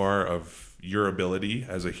prideful you are of your ability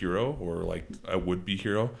as a hero or like a would-be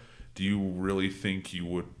hero, do you really think you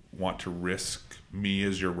would want to risk me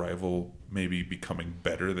as your rival maybe becoming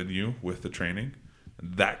better than you with the training?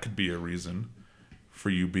 That could be a reason for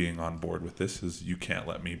you being on board with this, is you can't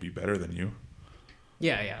let me be better than you.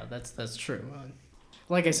 Yeah, that's true.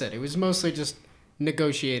 Like I said, it was mostly just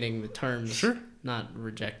negotiating the terms, Sure. not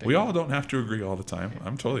rejecting. We all don't have to agree all the time.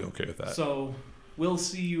 I'm totally okay with that. So we'll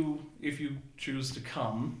see you if you choose to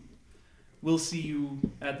come. We'll see you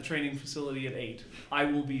at the training facility at 8. I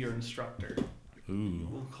will be your instructor. Ooh.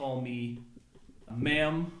 Will call me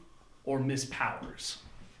ma'am or Miss Powers.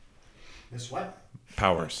 Miss what?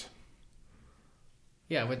 Powers.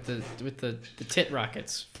 Yeah, with the tit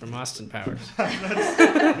rockets from Austin Powers.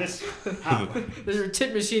 Miss how? Those are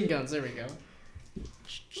tit machine guns. There we go.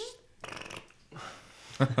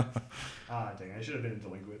 Dang, I should have been a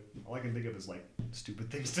delinquent. All I can think of is like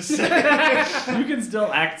stupid things to say. You can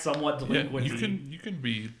still act somewhat Yeah, delinquent. you can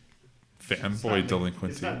be It's not fanboy in the-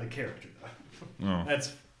 delinquency. It's not in the character though. Oh,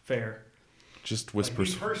 That's fair. just Like,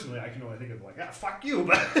 whispers. me personally, I can only think of like, fuck you,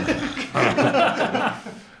 but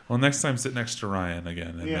Well, next time sit next to Ryan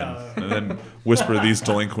again, and, Yeah. then whisper these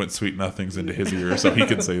delinquent sweet nothings into his ear so he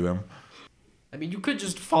can say them. I mean, you could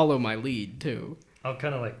just follow my lead too. I'll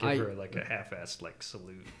kind of like give her like a half-assed like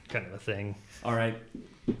salute kind of a thing. All right.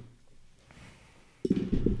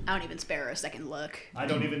 I don't even spare her a second look. I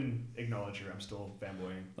don't even acknowledge her. I'm still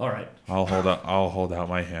fanboying. All right. I'll hold out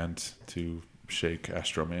my hand to shake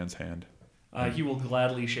Astro Man's hand. He will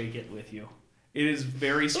gladly shake it with you. It is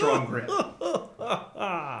very strong grip.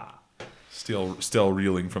 Still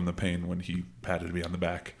reeling from the pain when he patted me on the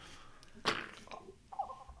back.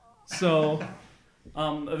 So,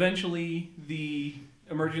 eventually, the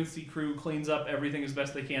emergency crew cleans up everything as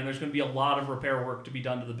best they can. There's going to be a lot of repair work to be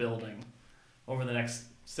done to the building over the next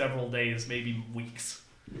several days, maybe weeks.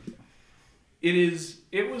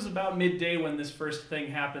 It was about midday when this first thing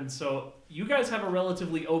happened, so you guys have a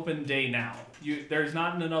relatively open day now. There's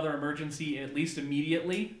not another emergency, at least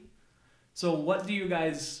immediately. So what do you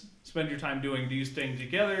guys spend your time doing? Do you stay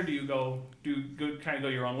together? Do you go kind of go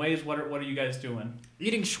your own ways? What are you guys doing?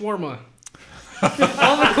 Eating shawarma.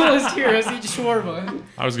 All the coolest heroes eat shawarma.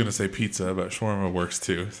 I was gonna say pizza, but shawarma works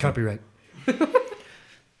too. So. Copyright.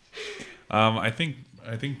 I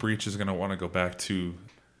think Breach is gonna want to go back to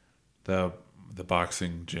the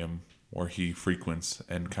boxing gym where he frequents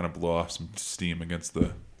and kind of blow off some steam against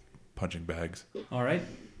the punching bags. All right.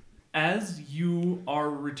 As you are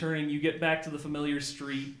returning, you get back to the familiar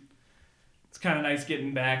street. It's kind of nice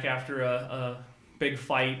getting back after a big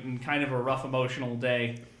fight and kind of a rough emotional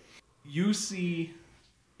day. You see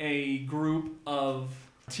a group of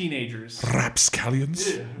teenagers.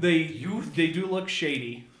 Rapscallions. They do look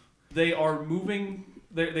shady. They are moving.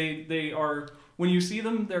 They are, when you see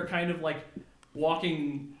them, they're kind of like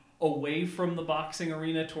walking away from the boxing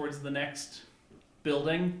arena towards the next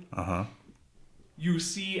building. Uh-huh. You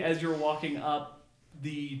see as you're walking up,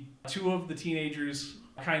 the two of the teenagers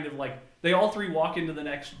kind of like, they all three walk into the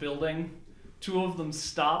next building. Two of them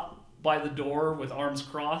stop by the door with arms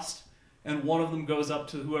crossed, and one of them goes up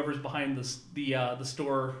to whoever's behind the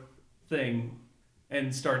store thing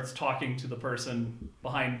and starts talking to the person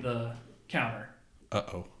behind the counter.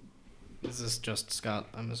 Uh-oh. Is this just Scott,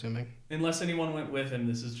 I'm assuming? Unless anyone went with him,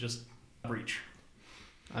 this is just Breach.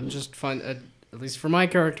 I'm just at least for my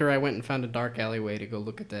character, I went and found a dark alleyway to go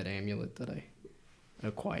look at that amulet that I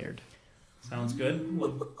acquired. Sounds good.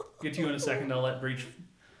 We'll get to you in a second. I'll let Breach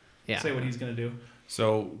say what he's going to do.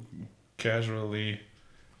 So, casually,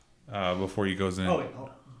 before he goes in... Oh, wait.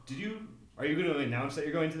 Are you going to announce that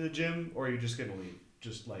you're going to the gym, or are you just going to leave?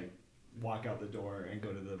 Just, like, walk out the door and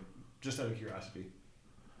go to just out of curiosity?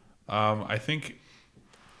 I think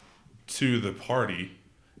to the party,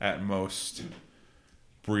 at most,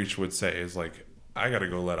 Breach would say is like, I gotta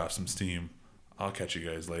go let off some steam. I'll catch you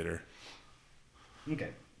guys later.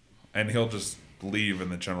 Okay. And he'll just leave in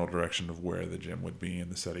the general direction of where the gym would be in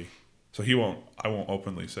the city. So I won't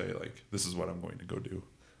openly say like, this is what I'm going to go do.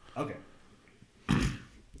 Okay.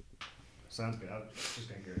 Sounds good. I was just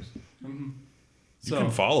kind of curious. Mm-hmm. You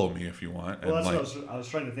can follow me if you want. Well, and that's what I was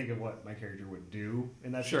trying to think of what my character would do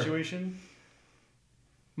in that Sure. situation.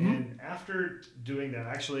 Mm-hmm. And after doing that,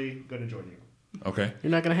 actually going to join you. Okay.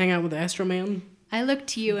 You're not gonna hang out with Astro Man? I look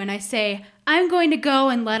to you and I say, I'm going to go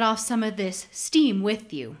and let off some of this steam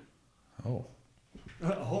with you. Oh.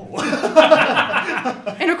 And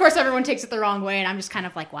of course, everyone takes it the wrong way, and I'm just kind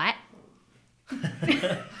of like, what?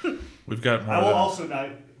 We've got more I will than- also not.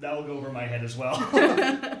 That will go over my head as well.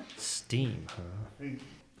 Steam, huh?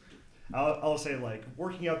 I'll say like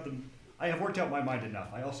working out the. I have worked out my mind enough.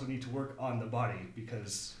 I also need to work on the body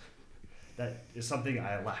because that is something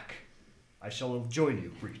I lack. I shall join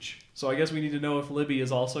you, Breach. So I guess we need to know if Libby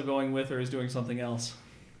is also going with or is doing something else.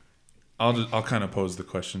 I'll kind of pose the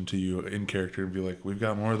question to you in character and be like, we've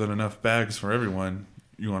got more than enough bags for everyone.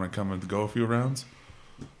 You want to come and go a few rounds?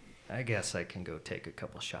 I guess I can go take a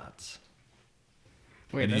couple shots.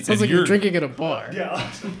 Wait, And that you- sounds and like you're you're- drinking at a bar.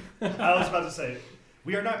 Yeah, I was about to say,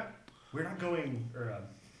 we're not going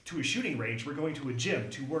to a shooting range. We're going to a gym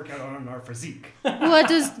to work out on our physique. What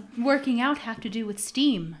does working out have to do with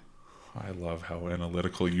steam? I love how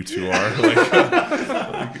analytical you two are.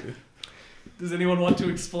 Like, Does anyone want to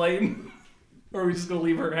explain? Or are we just going to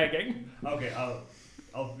leave her hanging? Okay,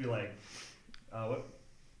 I'll be like, what?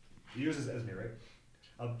 Yours is Esmir,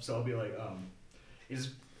 right? So I'll be like,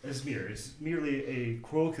 Esmir. It's merely a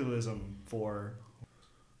colloquialism for,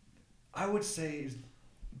 I would say,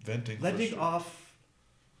 venting. letting off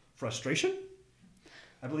frustration.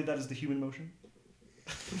 I believe that is the human motion.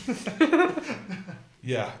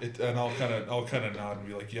 Yeah, and I'll kind of nod and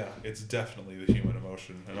be like, yeah, it's definitely the human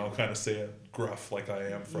emotion, and I'll kind of say it gruff, like I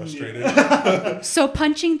am frustrated. So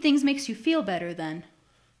punching things makes you feel better then?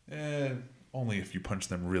 Only if you punch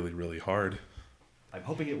them really, really hard. I'm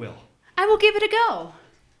hoping it will. I will give it a go.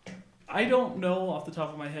 I don't know off the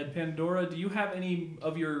top of my head. Pandora, do you have any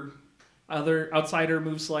of your other outsider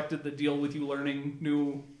moves selected that deal with you learning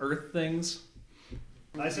new Earth things?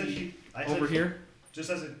 I said Over here? Just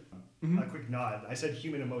as a quick nod, I said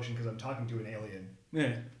human emotion because I'm talking to an alien.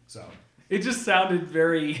 Yeah. So. It just sounded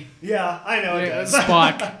very... Yeah, I know it Yeah, does.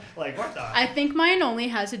 Spock. Like, what the? I think mine only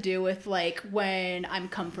has to do with like when I'm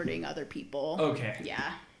comforting other people. Okay.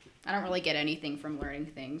 Yeah. I don't really get anything from learning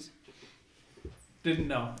things. Didn't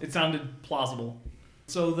know. It sounded plausible.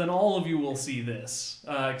 So then all of you will see this,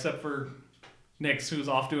 except for Nix, who's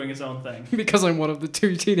off doing his own thing. Because I'm one of the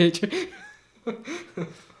two teenagers.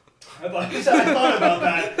 I thought about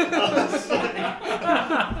that.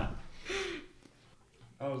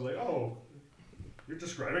 I was like, oh, you're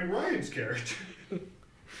describing Ryan's character.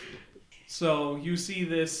 So you see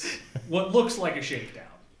this, what looks like a shakedown.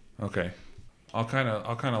 Okay, I'll kind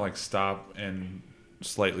of like stop and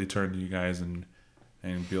slightly turn to you guys and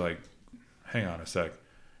be like, hang on a sec,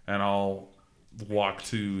 and I'll walk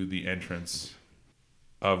to the entrance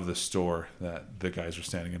of the store that the guys are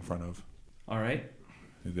standing in front of. All right.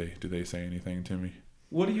 Do they say anything to me?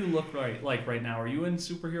 What do you look like right now? Are you in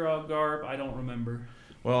superhero garb? I don't remember.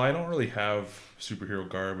 Well, I don't really have superhero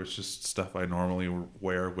garb. It's just stuff I normally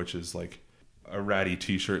wear, which is like a ratty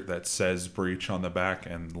t-shirt that says Breach on the back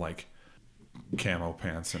and like camo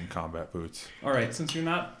pants and combat boots. All right, since you're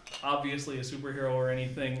not obviously a superhero or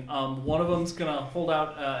anything, one of them's going to hold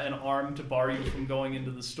out an arm to bar you from going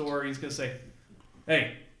into the store. He's going to say,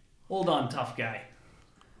 hey, hold on, tough guy.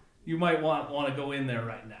 You might want to go in there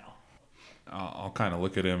right now. I'll kind of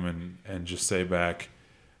look at him and just say back,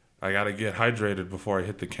 I got to get hydrated before I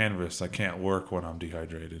hit the canvas. I can't work when I'm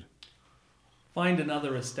dehydrated. Find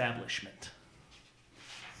another establishment.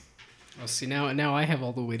 Oh, see, now I have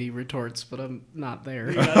all the witty retorts, but I'm not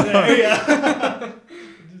there. Yeah.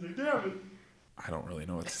 Damn it. I don't really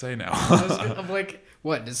know what to say now. I'm like,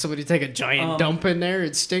 what? Did somebody take a giant dump in there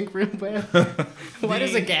and stink real bad? Why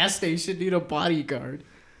does a gas station need a bodyguard?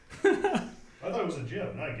 I thought it was a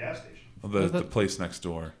gym, not a gas station. The place next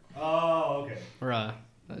door. Oh, okay. Or a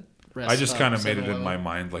rest I just stop, kind of made it in 7-Eleven. my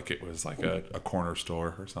mind like it was like a corner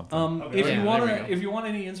store or something. Okay. If Yeah, you there we go. if you want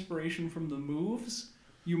any inspiration from the moves,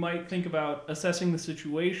 you might think about assessing the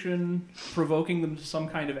situation, provoking them to some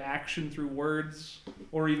kind of action through words,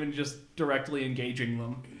 or even just directly engaging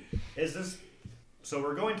them. Is this... So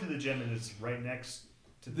we're going to the gym and it's right next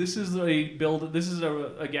to... This is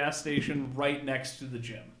a gas station right next to the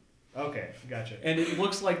gym. Okay, gotcha. And it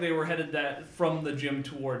looks like they were headed from the gym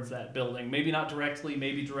towards that building. Maybe not directly,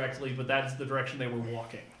 maybe directly, but that's the direction they were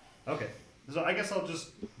walking. Okay. So I guess I'll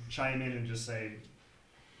just chime in and just say,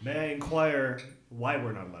 may I inquire why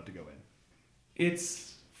we're not allowed to go in?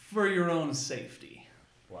 It's for your own safety.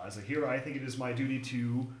 Well, as a hero, I think it is my duty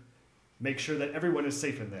to make sure that everyone is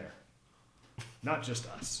safe in there. Not just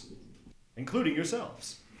us. Including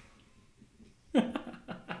yourselves.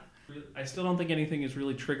 I still don't think anything has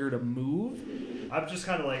really triggered a move. I'm just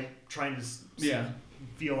kind of like trying to Yeah.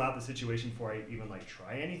 feel out the situation before I even like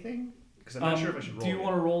try anything. Because I'm not sure if I should roll. Do you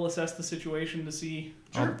want to roll assess the situation to see?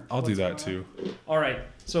 I'll do what's that going too. on? All right.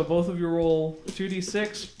 So both of you roll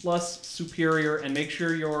 2d6 plus superior, and make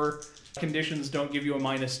sure your conditions don't give you a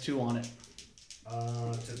 -2 on it.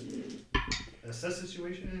 To assess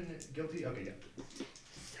situation, guilty. Okay, yeah.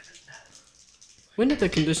 When did the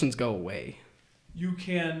conditions go away? You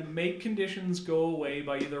can make conditions go away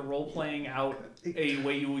by either role-playing out a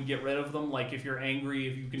way you would get rid of them, like if you're angry,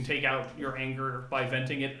 if you can take out your anger by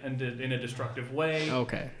venting it in a destructive way.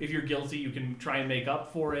 Okay. If you're guilty, you can try and make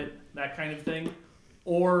up for it, that kind of thing.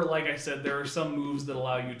 Or, like I said, there are some moves that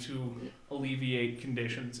allow you to alleviate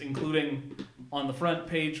conditions, including on the front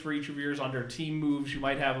page for each of yours under team moves, you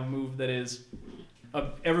might have a move that is...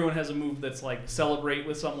 everyone has a move that's like celebrate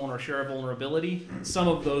with someone or share a vulnerability. Some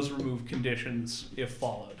of those remove conditions if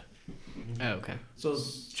followed. Oh, okay. So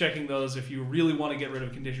checking those, if you really want to get rid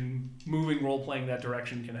of a condition, moving role-playing that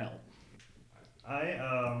direction can help.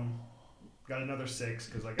 I got another 6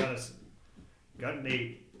 because I got an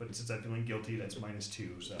 8, but since I'm feeling guilty, that's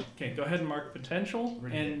 -2. So Okay, go ahead and mark potential.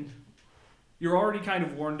 Ready. And you're already kind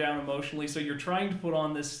of worn down emotionally, so you're trying to put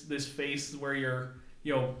on this face where you're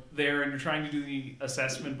there and you're trying to do the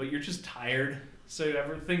assessment, but you're just tired.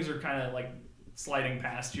 So things are kind of like sliding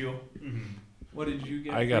past you. Mm-hmm. What did you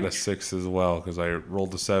get? I got a 6 as well because I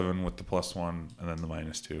rolled a 7 with the +1 and then the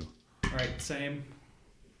 -2. All right, same.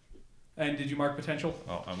 And did you mark potential?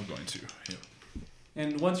 Oh, I'm going to. Yeah.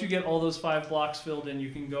 And once you get all those 5 blocks filled in,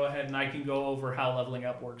 you can go ahead and I can go over how leveling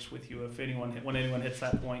up works with you when anyone hits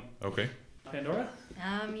that point. Okay. Pandora?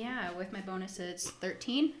 Yeah, with my bonus it's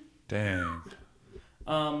 13. Dang.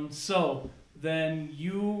 So then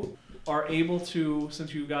you are able to,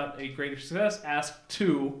 since you got a greater success, ask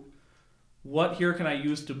 2, what here can I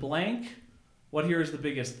use to blank? What here is the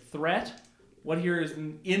biggest threat? What here is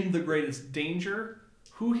in the greatest danger?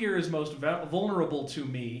 Who here is most vulnerable to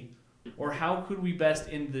me? Or how could we best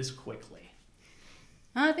end this quickly?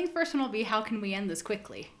 I think the first one will be how can we end this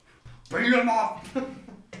quickly? Bring them up.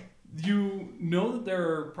 You know that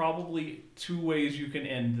there are probably 2 ways you can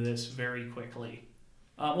end this very quickly.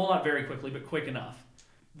 Well, not very quickly, but quick enough.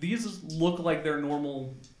 These look like they're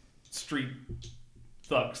normal street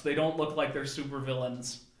thugs. They don't look like they're super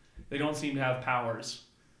villains. They don't seem to have powers.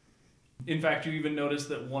 In fact, you even notice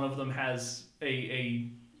that one of them has a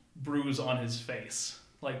bruise on his face.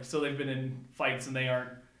 So they've been in fights and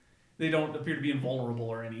they don't appear to be invulnerable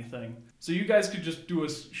or anything. So you guys could just do a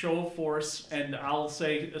show of force, and I'll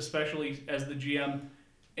say, especially as the GM,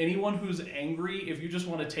 anyone who's angry, if you just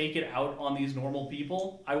want to take it out on these normal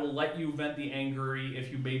people, I will let you vent the angry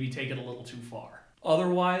if you maybe take it a little too far.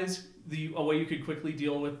 Otherwise, a way you could quickly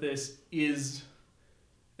deal with this is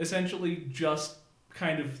essentially just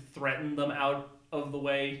kind of threaten them out of the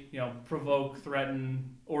way, provoke,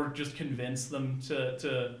 threaten, or just convince them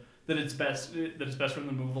that it's best for them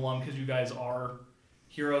to move along because you guys are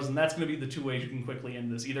heroes, and that's going to be the 2 ways you can quickly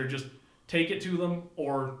end this. Either just take it to them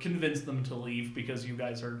or convince them to leave because you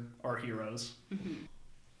guys are heroes. Mm-hmm.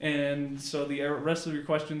 And so the rest of your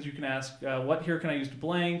questions you can ask, what here can I use to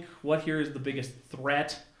blank? What here is the biggest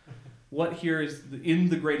threat? What here is in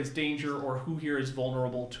the greatest danger? Or who here is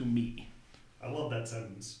vulnerable to me? I love that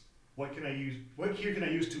sentence. What here can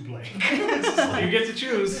I use to blank? You get to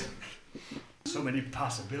choose. So many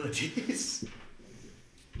possibilities.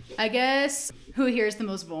 I guess who here is the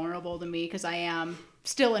most vulnerable to me because I am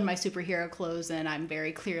still in my superhero clothes and I'm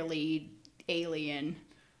very clearly alien.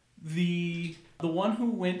 The one who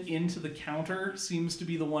went into the counter seems to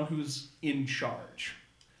be the one who's in charge.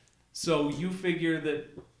 So you figure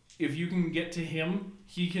that if you can get to him,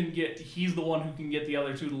 he's the one who can get the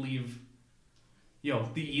other 2 to leave,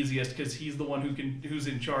 the easiest because he's the one who's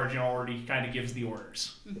in charge and already kind of gives the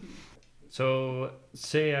orders. Mm-hmm. So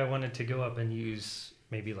say I wanted to go up and use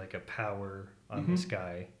maybe like a power on this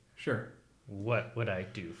guy. Sure. What would I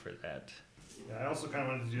do for that? Yeah, I also kind of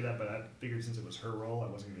wanted to do that, but I figured since it was her role, I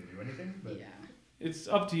wasn't going to do anything. But Yeah. It's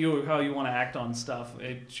up to you how you want to act on stuff.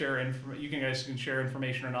 You guys can share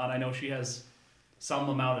information or not. I know she has some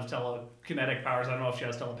amount of telekinetic powers. I don't know if she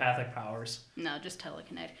has telepathic powers. No, just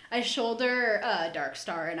telekinetic. I shoulder Dark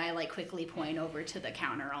Star and I quickly point over to the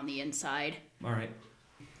counter on the inside. All right.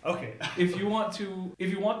 Okay. If you want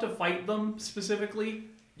to fight them specifically,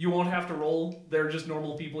 you won't have to roll. They're just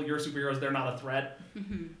normal people. You're superheroes. They're not a threat.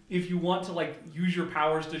 Mm-hmm. If you want to use your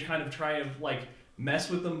powers to kind of try and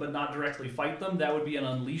mess with them but not directly fight them, that would be an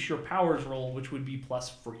unleash your powers roll, which would be plus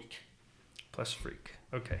freak. Plus freak.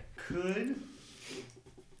 Okay. Could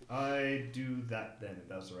I do that then, if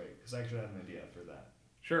that's right? Because I actually have an idea for that.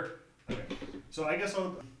 Sure. Okay. So I guess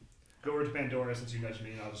I'll go over to Pandora since you mentioned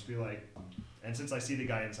me, and I'll just be like, and since I see the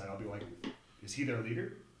guy inside, I'll be like, is he their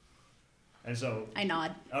leader? And so I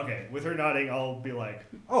nod. Okay, with her nodding, I'll be like,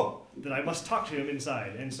 oh, then I must talk to him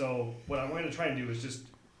inside. And so what I'm going to try and do is just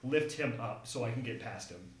lift him up so I can get past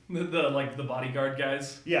him. The bodyguard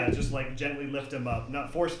guys? Yeah, just gently lift him up.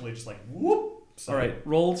 Not forcefully, just whoop. So. All right,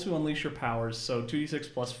 roll to unleash your powers. So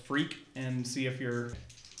 2d6 plus freak and see if you're...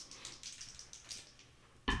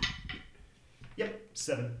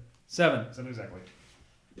 7. 7. 7 exactly.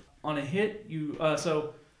 On a hit,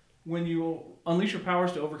 so when you unleash your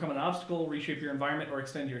powers to overcome an obstacle, reshape your environment, or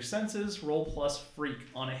extend your senses, roll plus freak.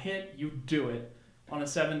 On a hit, you do it. On a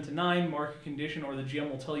 7 to 9, mark a condition, or the GM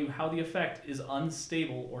will tell you how the effect is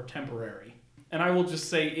unstable or temporary. And I will just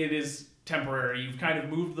say it is temporary. You've kind of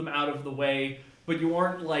moved them out of the way, but you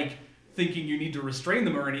aren't like thinking you need to restrain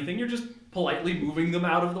them or anything. You're just politely moving them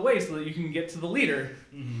out of the way so that you can get to the leader.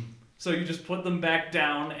 Mm-hmm. So you just put them back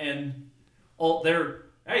down, and they're,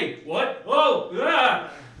 hey, what? Whoa!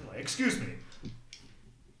 Ah! Excuse me.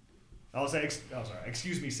 I'll say,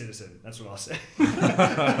 excuse me, citizen. That's what I'll say.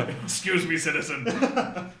 Excuse me, citizen.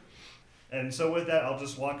 And so with that, I'll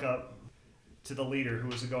just walk up to the leader who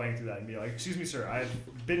was going through that and be like, excuse me, sir, I've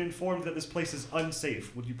been informed that this place is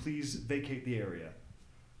unsafe. Would you please vacate the area?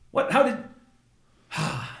 What? How did...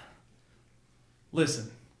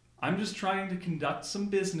 Listen, I'm just trying to conduct some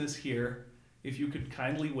business here. If you could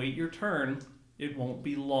kindly wait your turn, it won't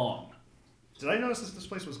be long. Did I notice if this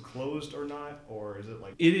place was closed or not, or is it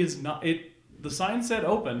like... It is not... The sign said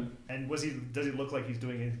open. And does he look like he's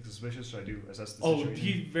doing anything suspicious? Should I assess the Oh, situation?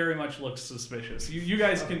 he very much looks suspicious. You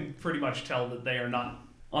guys can pretty much tell that they are not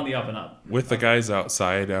on the up and up. With the guys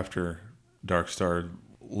outside after Darkstar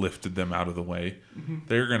lifted them out of the way,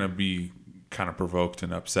 they're going to be kind of provoked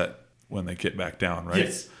and upset when they get back down, right?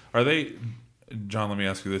 Yes. Are they... John, let me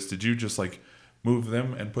ask you this. Did you just like move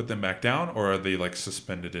them and put them back down, or are they like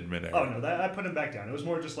suspended in midair? Oh, no, I put him back down. It was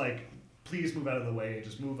more just like, please move out of the way,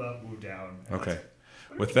 just move up, move down. Okay.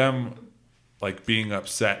 With them like being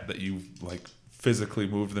upset that you like physically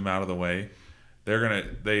moved them out of the way,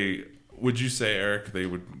 would you say, Eric, they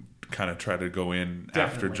would kind of try to go in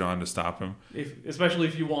after John to stop him? Especially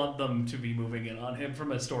if you want them to be moving in on him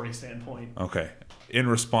from a story standpoint. Okay. In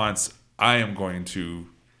response, I am going to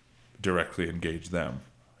directly engage them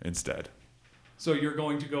instead. So you're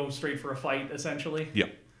going to go straight for a fight, essentially?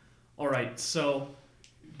 Yep. All right, so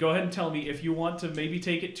go ahead and tell me if you want to maybe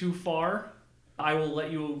take it too far. I will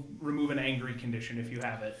let you remove an angry condition if you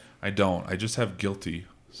have it. I don't. I just have guilty.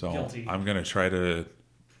 So Guilty. I'm going to try to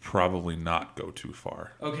probably not go too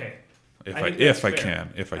far. Okay. If I I think that's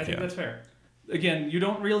can. I think that's fair. Again, you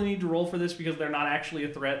don't really need to roll for this because they're not actually a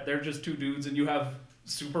threat. They're just two dudes and you have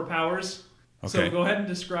superpowers. So Okay. go ahead and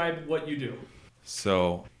describe what you do.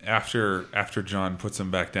 So after John puts them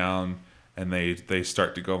back down and they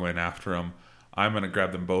start to go in after him, I'm going to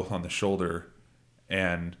grab them both on the shoulder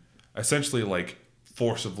and essentially like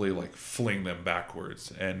forcibly like fling them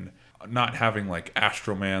backwards. And not having like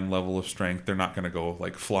Astro Man level of strength, they're not going to go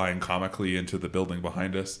like flying comically into the building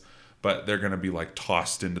behind us, but they're going to be like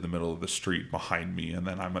tossed into the middle of the street behind me, and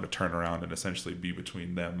then I'm going to turn around and essentially be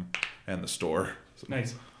between them and the store. So,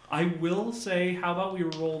 Nice. I will say, how about we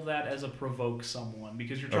roll that as a provoke someone,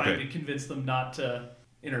 because you're trying to convince them not to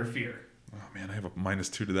interfere. oh man, I have a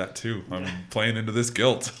 -2 to that too. I'm playing into this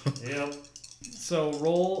guilt. Yep. So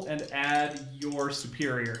roll and add your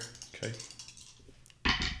superior. Okay.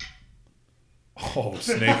 Oh,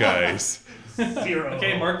 snake eyes. 0.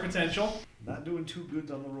 Okay, mark potential. Not doing too good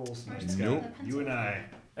on the rolls tonight, Scott. Nope. You and I.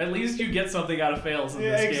 At least you get something out of fails in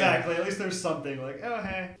Yeah, this game. exactly. At least there's something like, oh,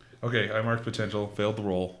 hey. Okay, I marked potential, failed the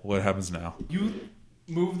roll. What happens now? You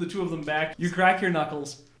move the two of them back. You crack your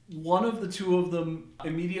knuckles. One of the two of them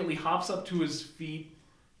immediately hops up to his feet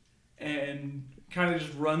and kind of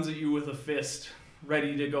just runs at you with a fist,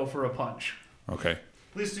 ready to go for a punch. Okay.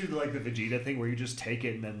 Please do like the Vegeta thing where you just take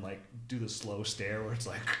it and then like do the slow stare where it's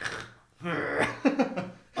like. We're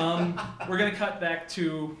gonna cut back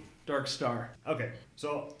to Dark Star. Okay,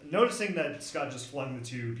 so noticing that Scott just flung the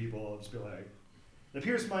two people, I'll just be like, it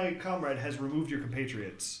appears my comrade has removed your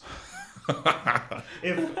compatriots.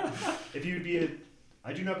 if you'd be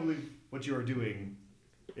I do not believe what you are doing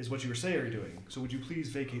is what you say you're doing, so would you please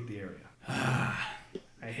vacate the area?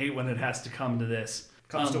 I hate when it has to come to this.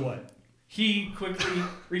 Comes to what? He quickly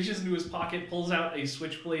reaches into his pocket, pulls out a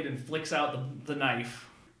switchblade, and flicks out the knife.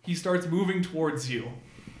 He starts moving towards you.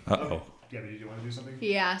 Uh-oh. Okay. Yeah, but do you want to do something?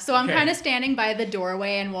 Yeah, so I'm Okay. kind of standing by the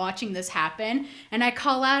doorway and watching this happen, and I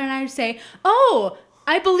call out and I say, "Oh,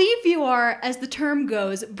 I believe you are, as the term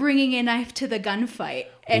goes, bringing a knife to the gunfight."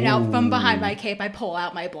 And out from behind my cape, I pull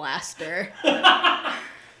out my blaster.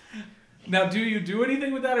 Now, do you do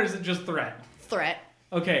anything with that, or is it just threat? Threat.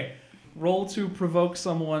 Okay. Roll to provoke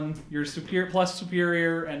someone. Your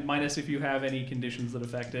superior, and minus if you have any conditions that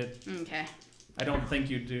affect it. Okay. I don't think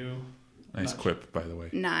you do. Nice Much. quip, by the way.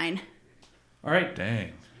 9. All right.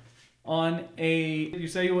 Dang. You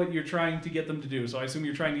say what you're trying to get them to do, so I assume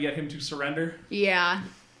you're trying to get him to surrender. Yeah.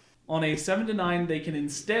 On a 7 to 9, they can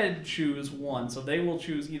instead choose one. So they will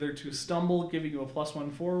choose either to stumble, giving you a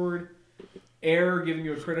 +1 forward, air giving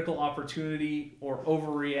you a critical opportunity, or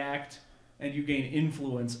overreact, and you gain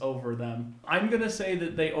influence over them. I'm going to say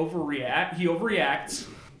that they overreact. He overreacts.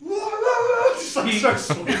 Whoa.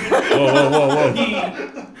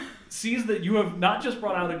 He sees that you have not just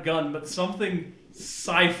brought out a gun, but something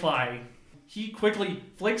sci-fi. He quickly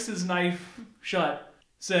flicks his knife shut,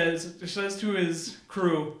 says to his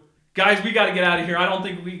crew, "Guys, we got to get out of here. I don't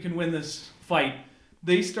think we can win this fight."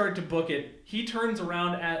 They start to book it. He turns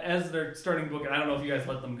around as they're starting to book it. I don't know if you guys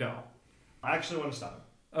let them go. I actually want to stop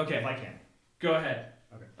him. Okay. If I can. Go ahead.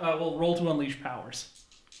 Okay. We'll roll to unleash powers.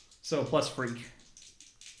 So plus freak.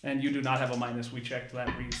 And you do not have a minus. We checked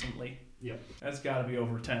that recently. Yep. That's got to be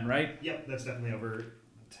over 10, right? Yep, that's definitely over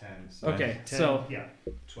 10. So Okay, 10, so yeah,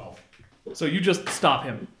 12. so you just stop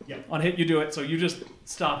him. Yep. On hit, you do it. So you just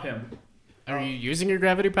stop him. Are you using your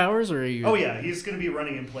gravity powers, or are you? Oh yeah, he's gonna be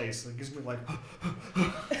running in place. Like, he's gonna be like,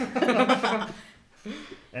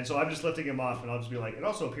 and so I'm just lifting him off, and I'll just be like, it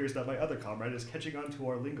also appears that my other comrade is catching on to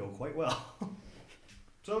our lingo quite well.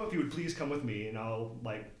 So if you would please come with me, and I'll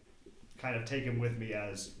like kind of take him with me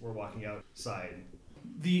as we're walking outside.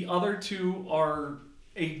 The other two are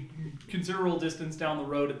a considerable distance down the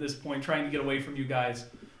road at this point, trying to get away from you guys.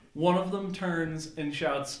 One of them turns and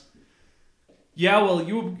shouts, "Yeah, well,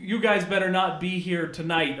 you guys better not be here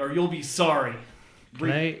tonight, or you'll be sorry."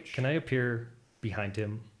 Can I appear behind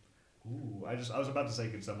him? Ooh, I was about to say,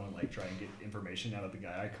 could someone like try and get information out of the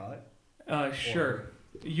guy I caught? Sure.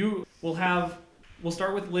 We'll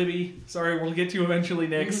start with Libby. Sorry, we'll get to you eventually,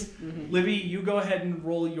 Nix. Libby, you go ahead and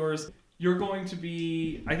roll yours. You're going to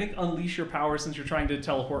be, I think, unleash your power since you're trying to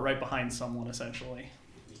teleport right behind someone, essentially.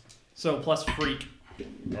 So plus freak. Oh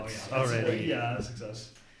yeah, already- yeah,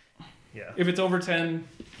 success. Yeah, If it's over 10,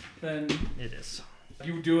 then it is.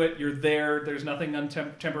 you do it. You're there. There's nothing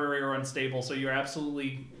temporary or unstable, so you're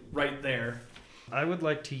absolutely right there. I would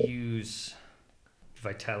like to use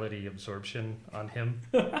vitality absorption on him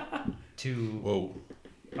to. Whoa.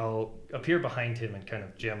 I'll appear behind him and kind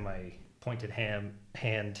of jam my pointed hand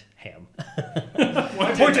Pointed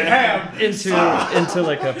ham. into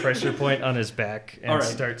like a pressure point on his back and Alright.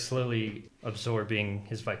 start slowly absorbing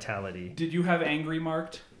his vitality. Did you have angry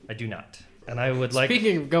marked? I do not, and I would like.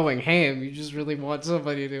 Speaking of going ham, you just really want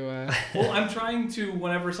somebody to. Well, I'm trying to,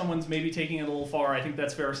 whenever someone's maybe taking it a little far, I think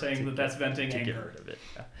that's fair saying that that's venting to get anger. rid of it.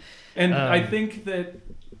 Yeah. And I think that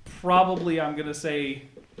probably I'm going to say,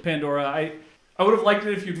 Pandora, I would have liked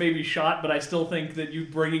it if you'd maybe shot, but I still think that you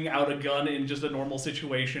bringing out a gun in just a normal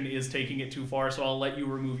situation is taking it too far, so I'll let you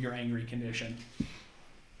remove your angry condition.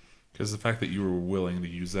 Because the fact that you were willing to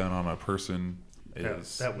use that on a person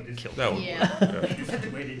is... That would kill. That would Yeah.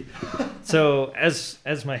 So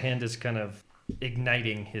as my hand is kind of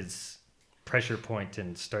igniting his pressure point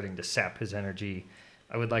and starting to sap his energy,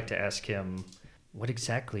 I would like to ask him, what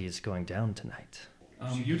exactly is going down tonight?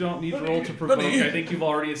 You don't need to roll to provoke. I think you've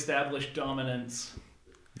already established dominance.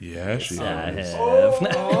 Yeah, she I has. have.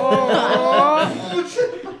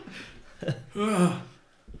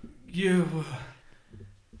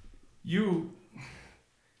 You'll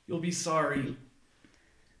be sorry.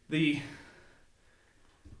 The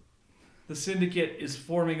syndicate is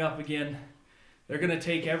forming up again. They're gonna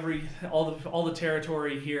take all the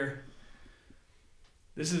territory here.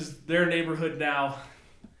 This is their neighborhood now,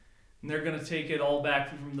 and they're gonna take it all back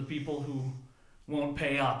from the people who won't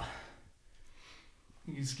pay up.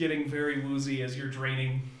 He's getting very woozy as you're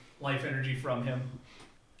draining life energy from him.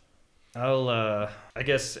 I'll, I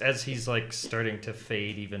guess as he's like starting to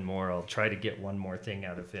fade even more, I'll try to get one more thing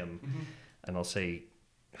out of him. And I'll say,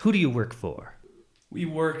 who do you work for? We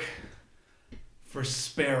work for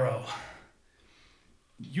Sparrow.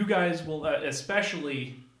 You guys will,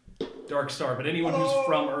 especially Darkstar, but anyone who's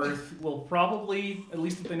from Earth will probably, at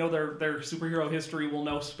least if they know their superhero history, will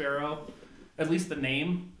know Sparrow. At least the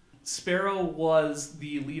name. Sparrow was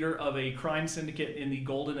the leader of a crime syndicate in the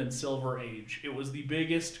Golden and Silver Age. It was the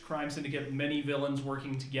biggest crime syndicate, many villains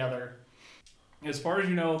working together. As far as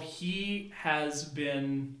you know, he has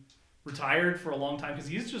been retired for a long time because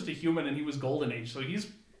he's just a human and he was Golden Age, so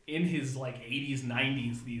he's in his like 80s,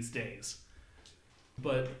 90s these days.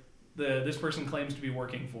 But this person claims to be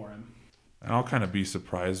working for him. And I'll kind of be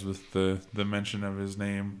surprised with the mention of his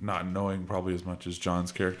name, not knowing probably as much as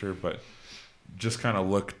John's character, but just kind of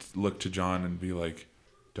look to John and be like,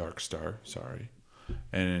 Darkstar, sorry.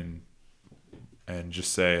 And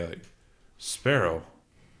just say, like, Sparrow,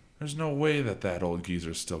 there's no way that old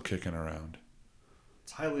geezer's still kicking around.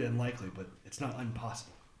 It's highly unlikely, but it's not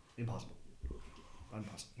impossible. Impossible.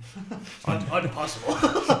 Impossible.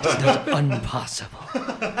 Impossible.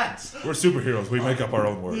 We're superheroes. We make up our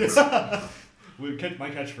own words. My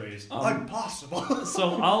catchphrase. Impossible.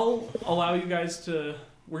 So I'll allow you guys to.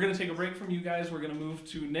 We're gonna take a break from you guys. We're gonna move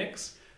to Nyx.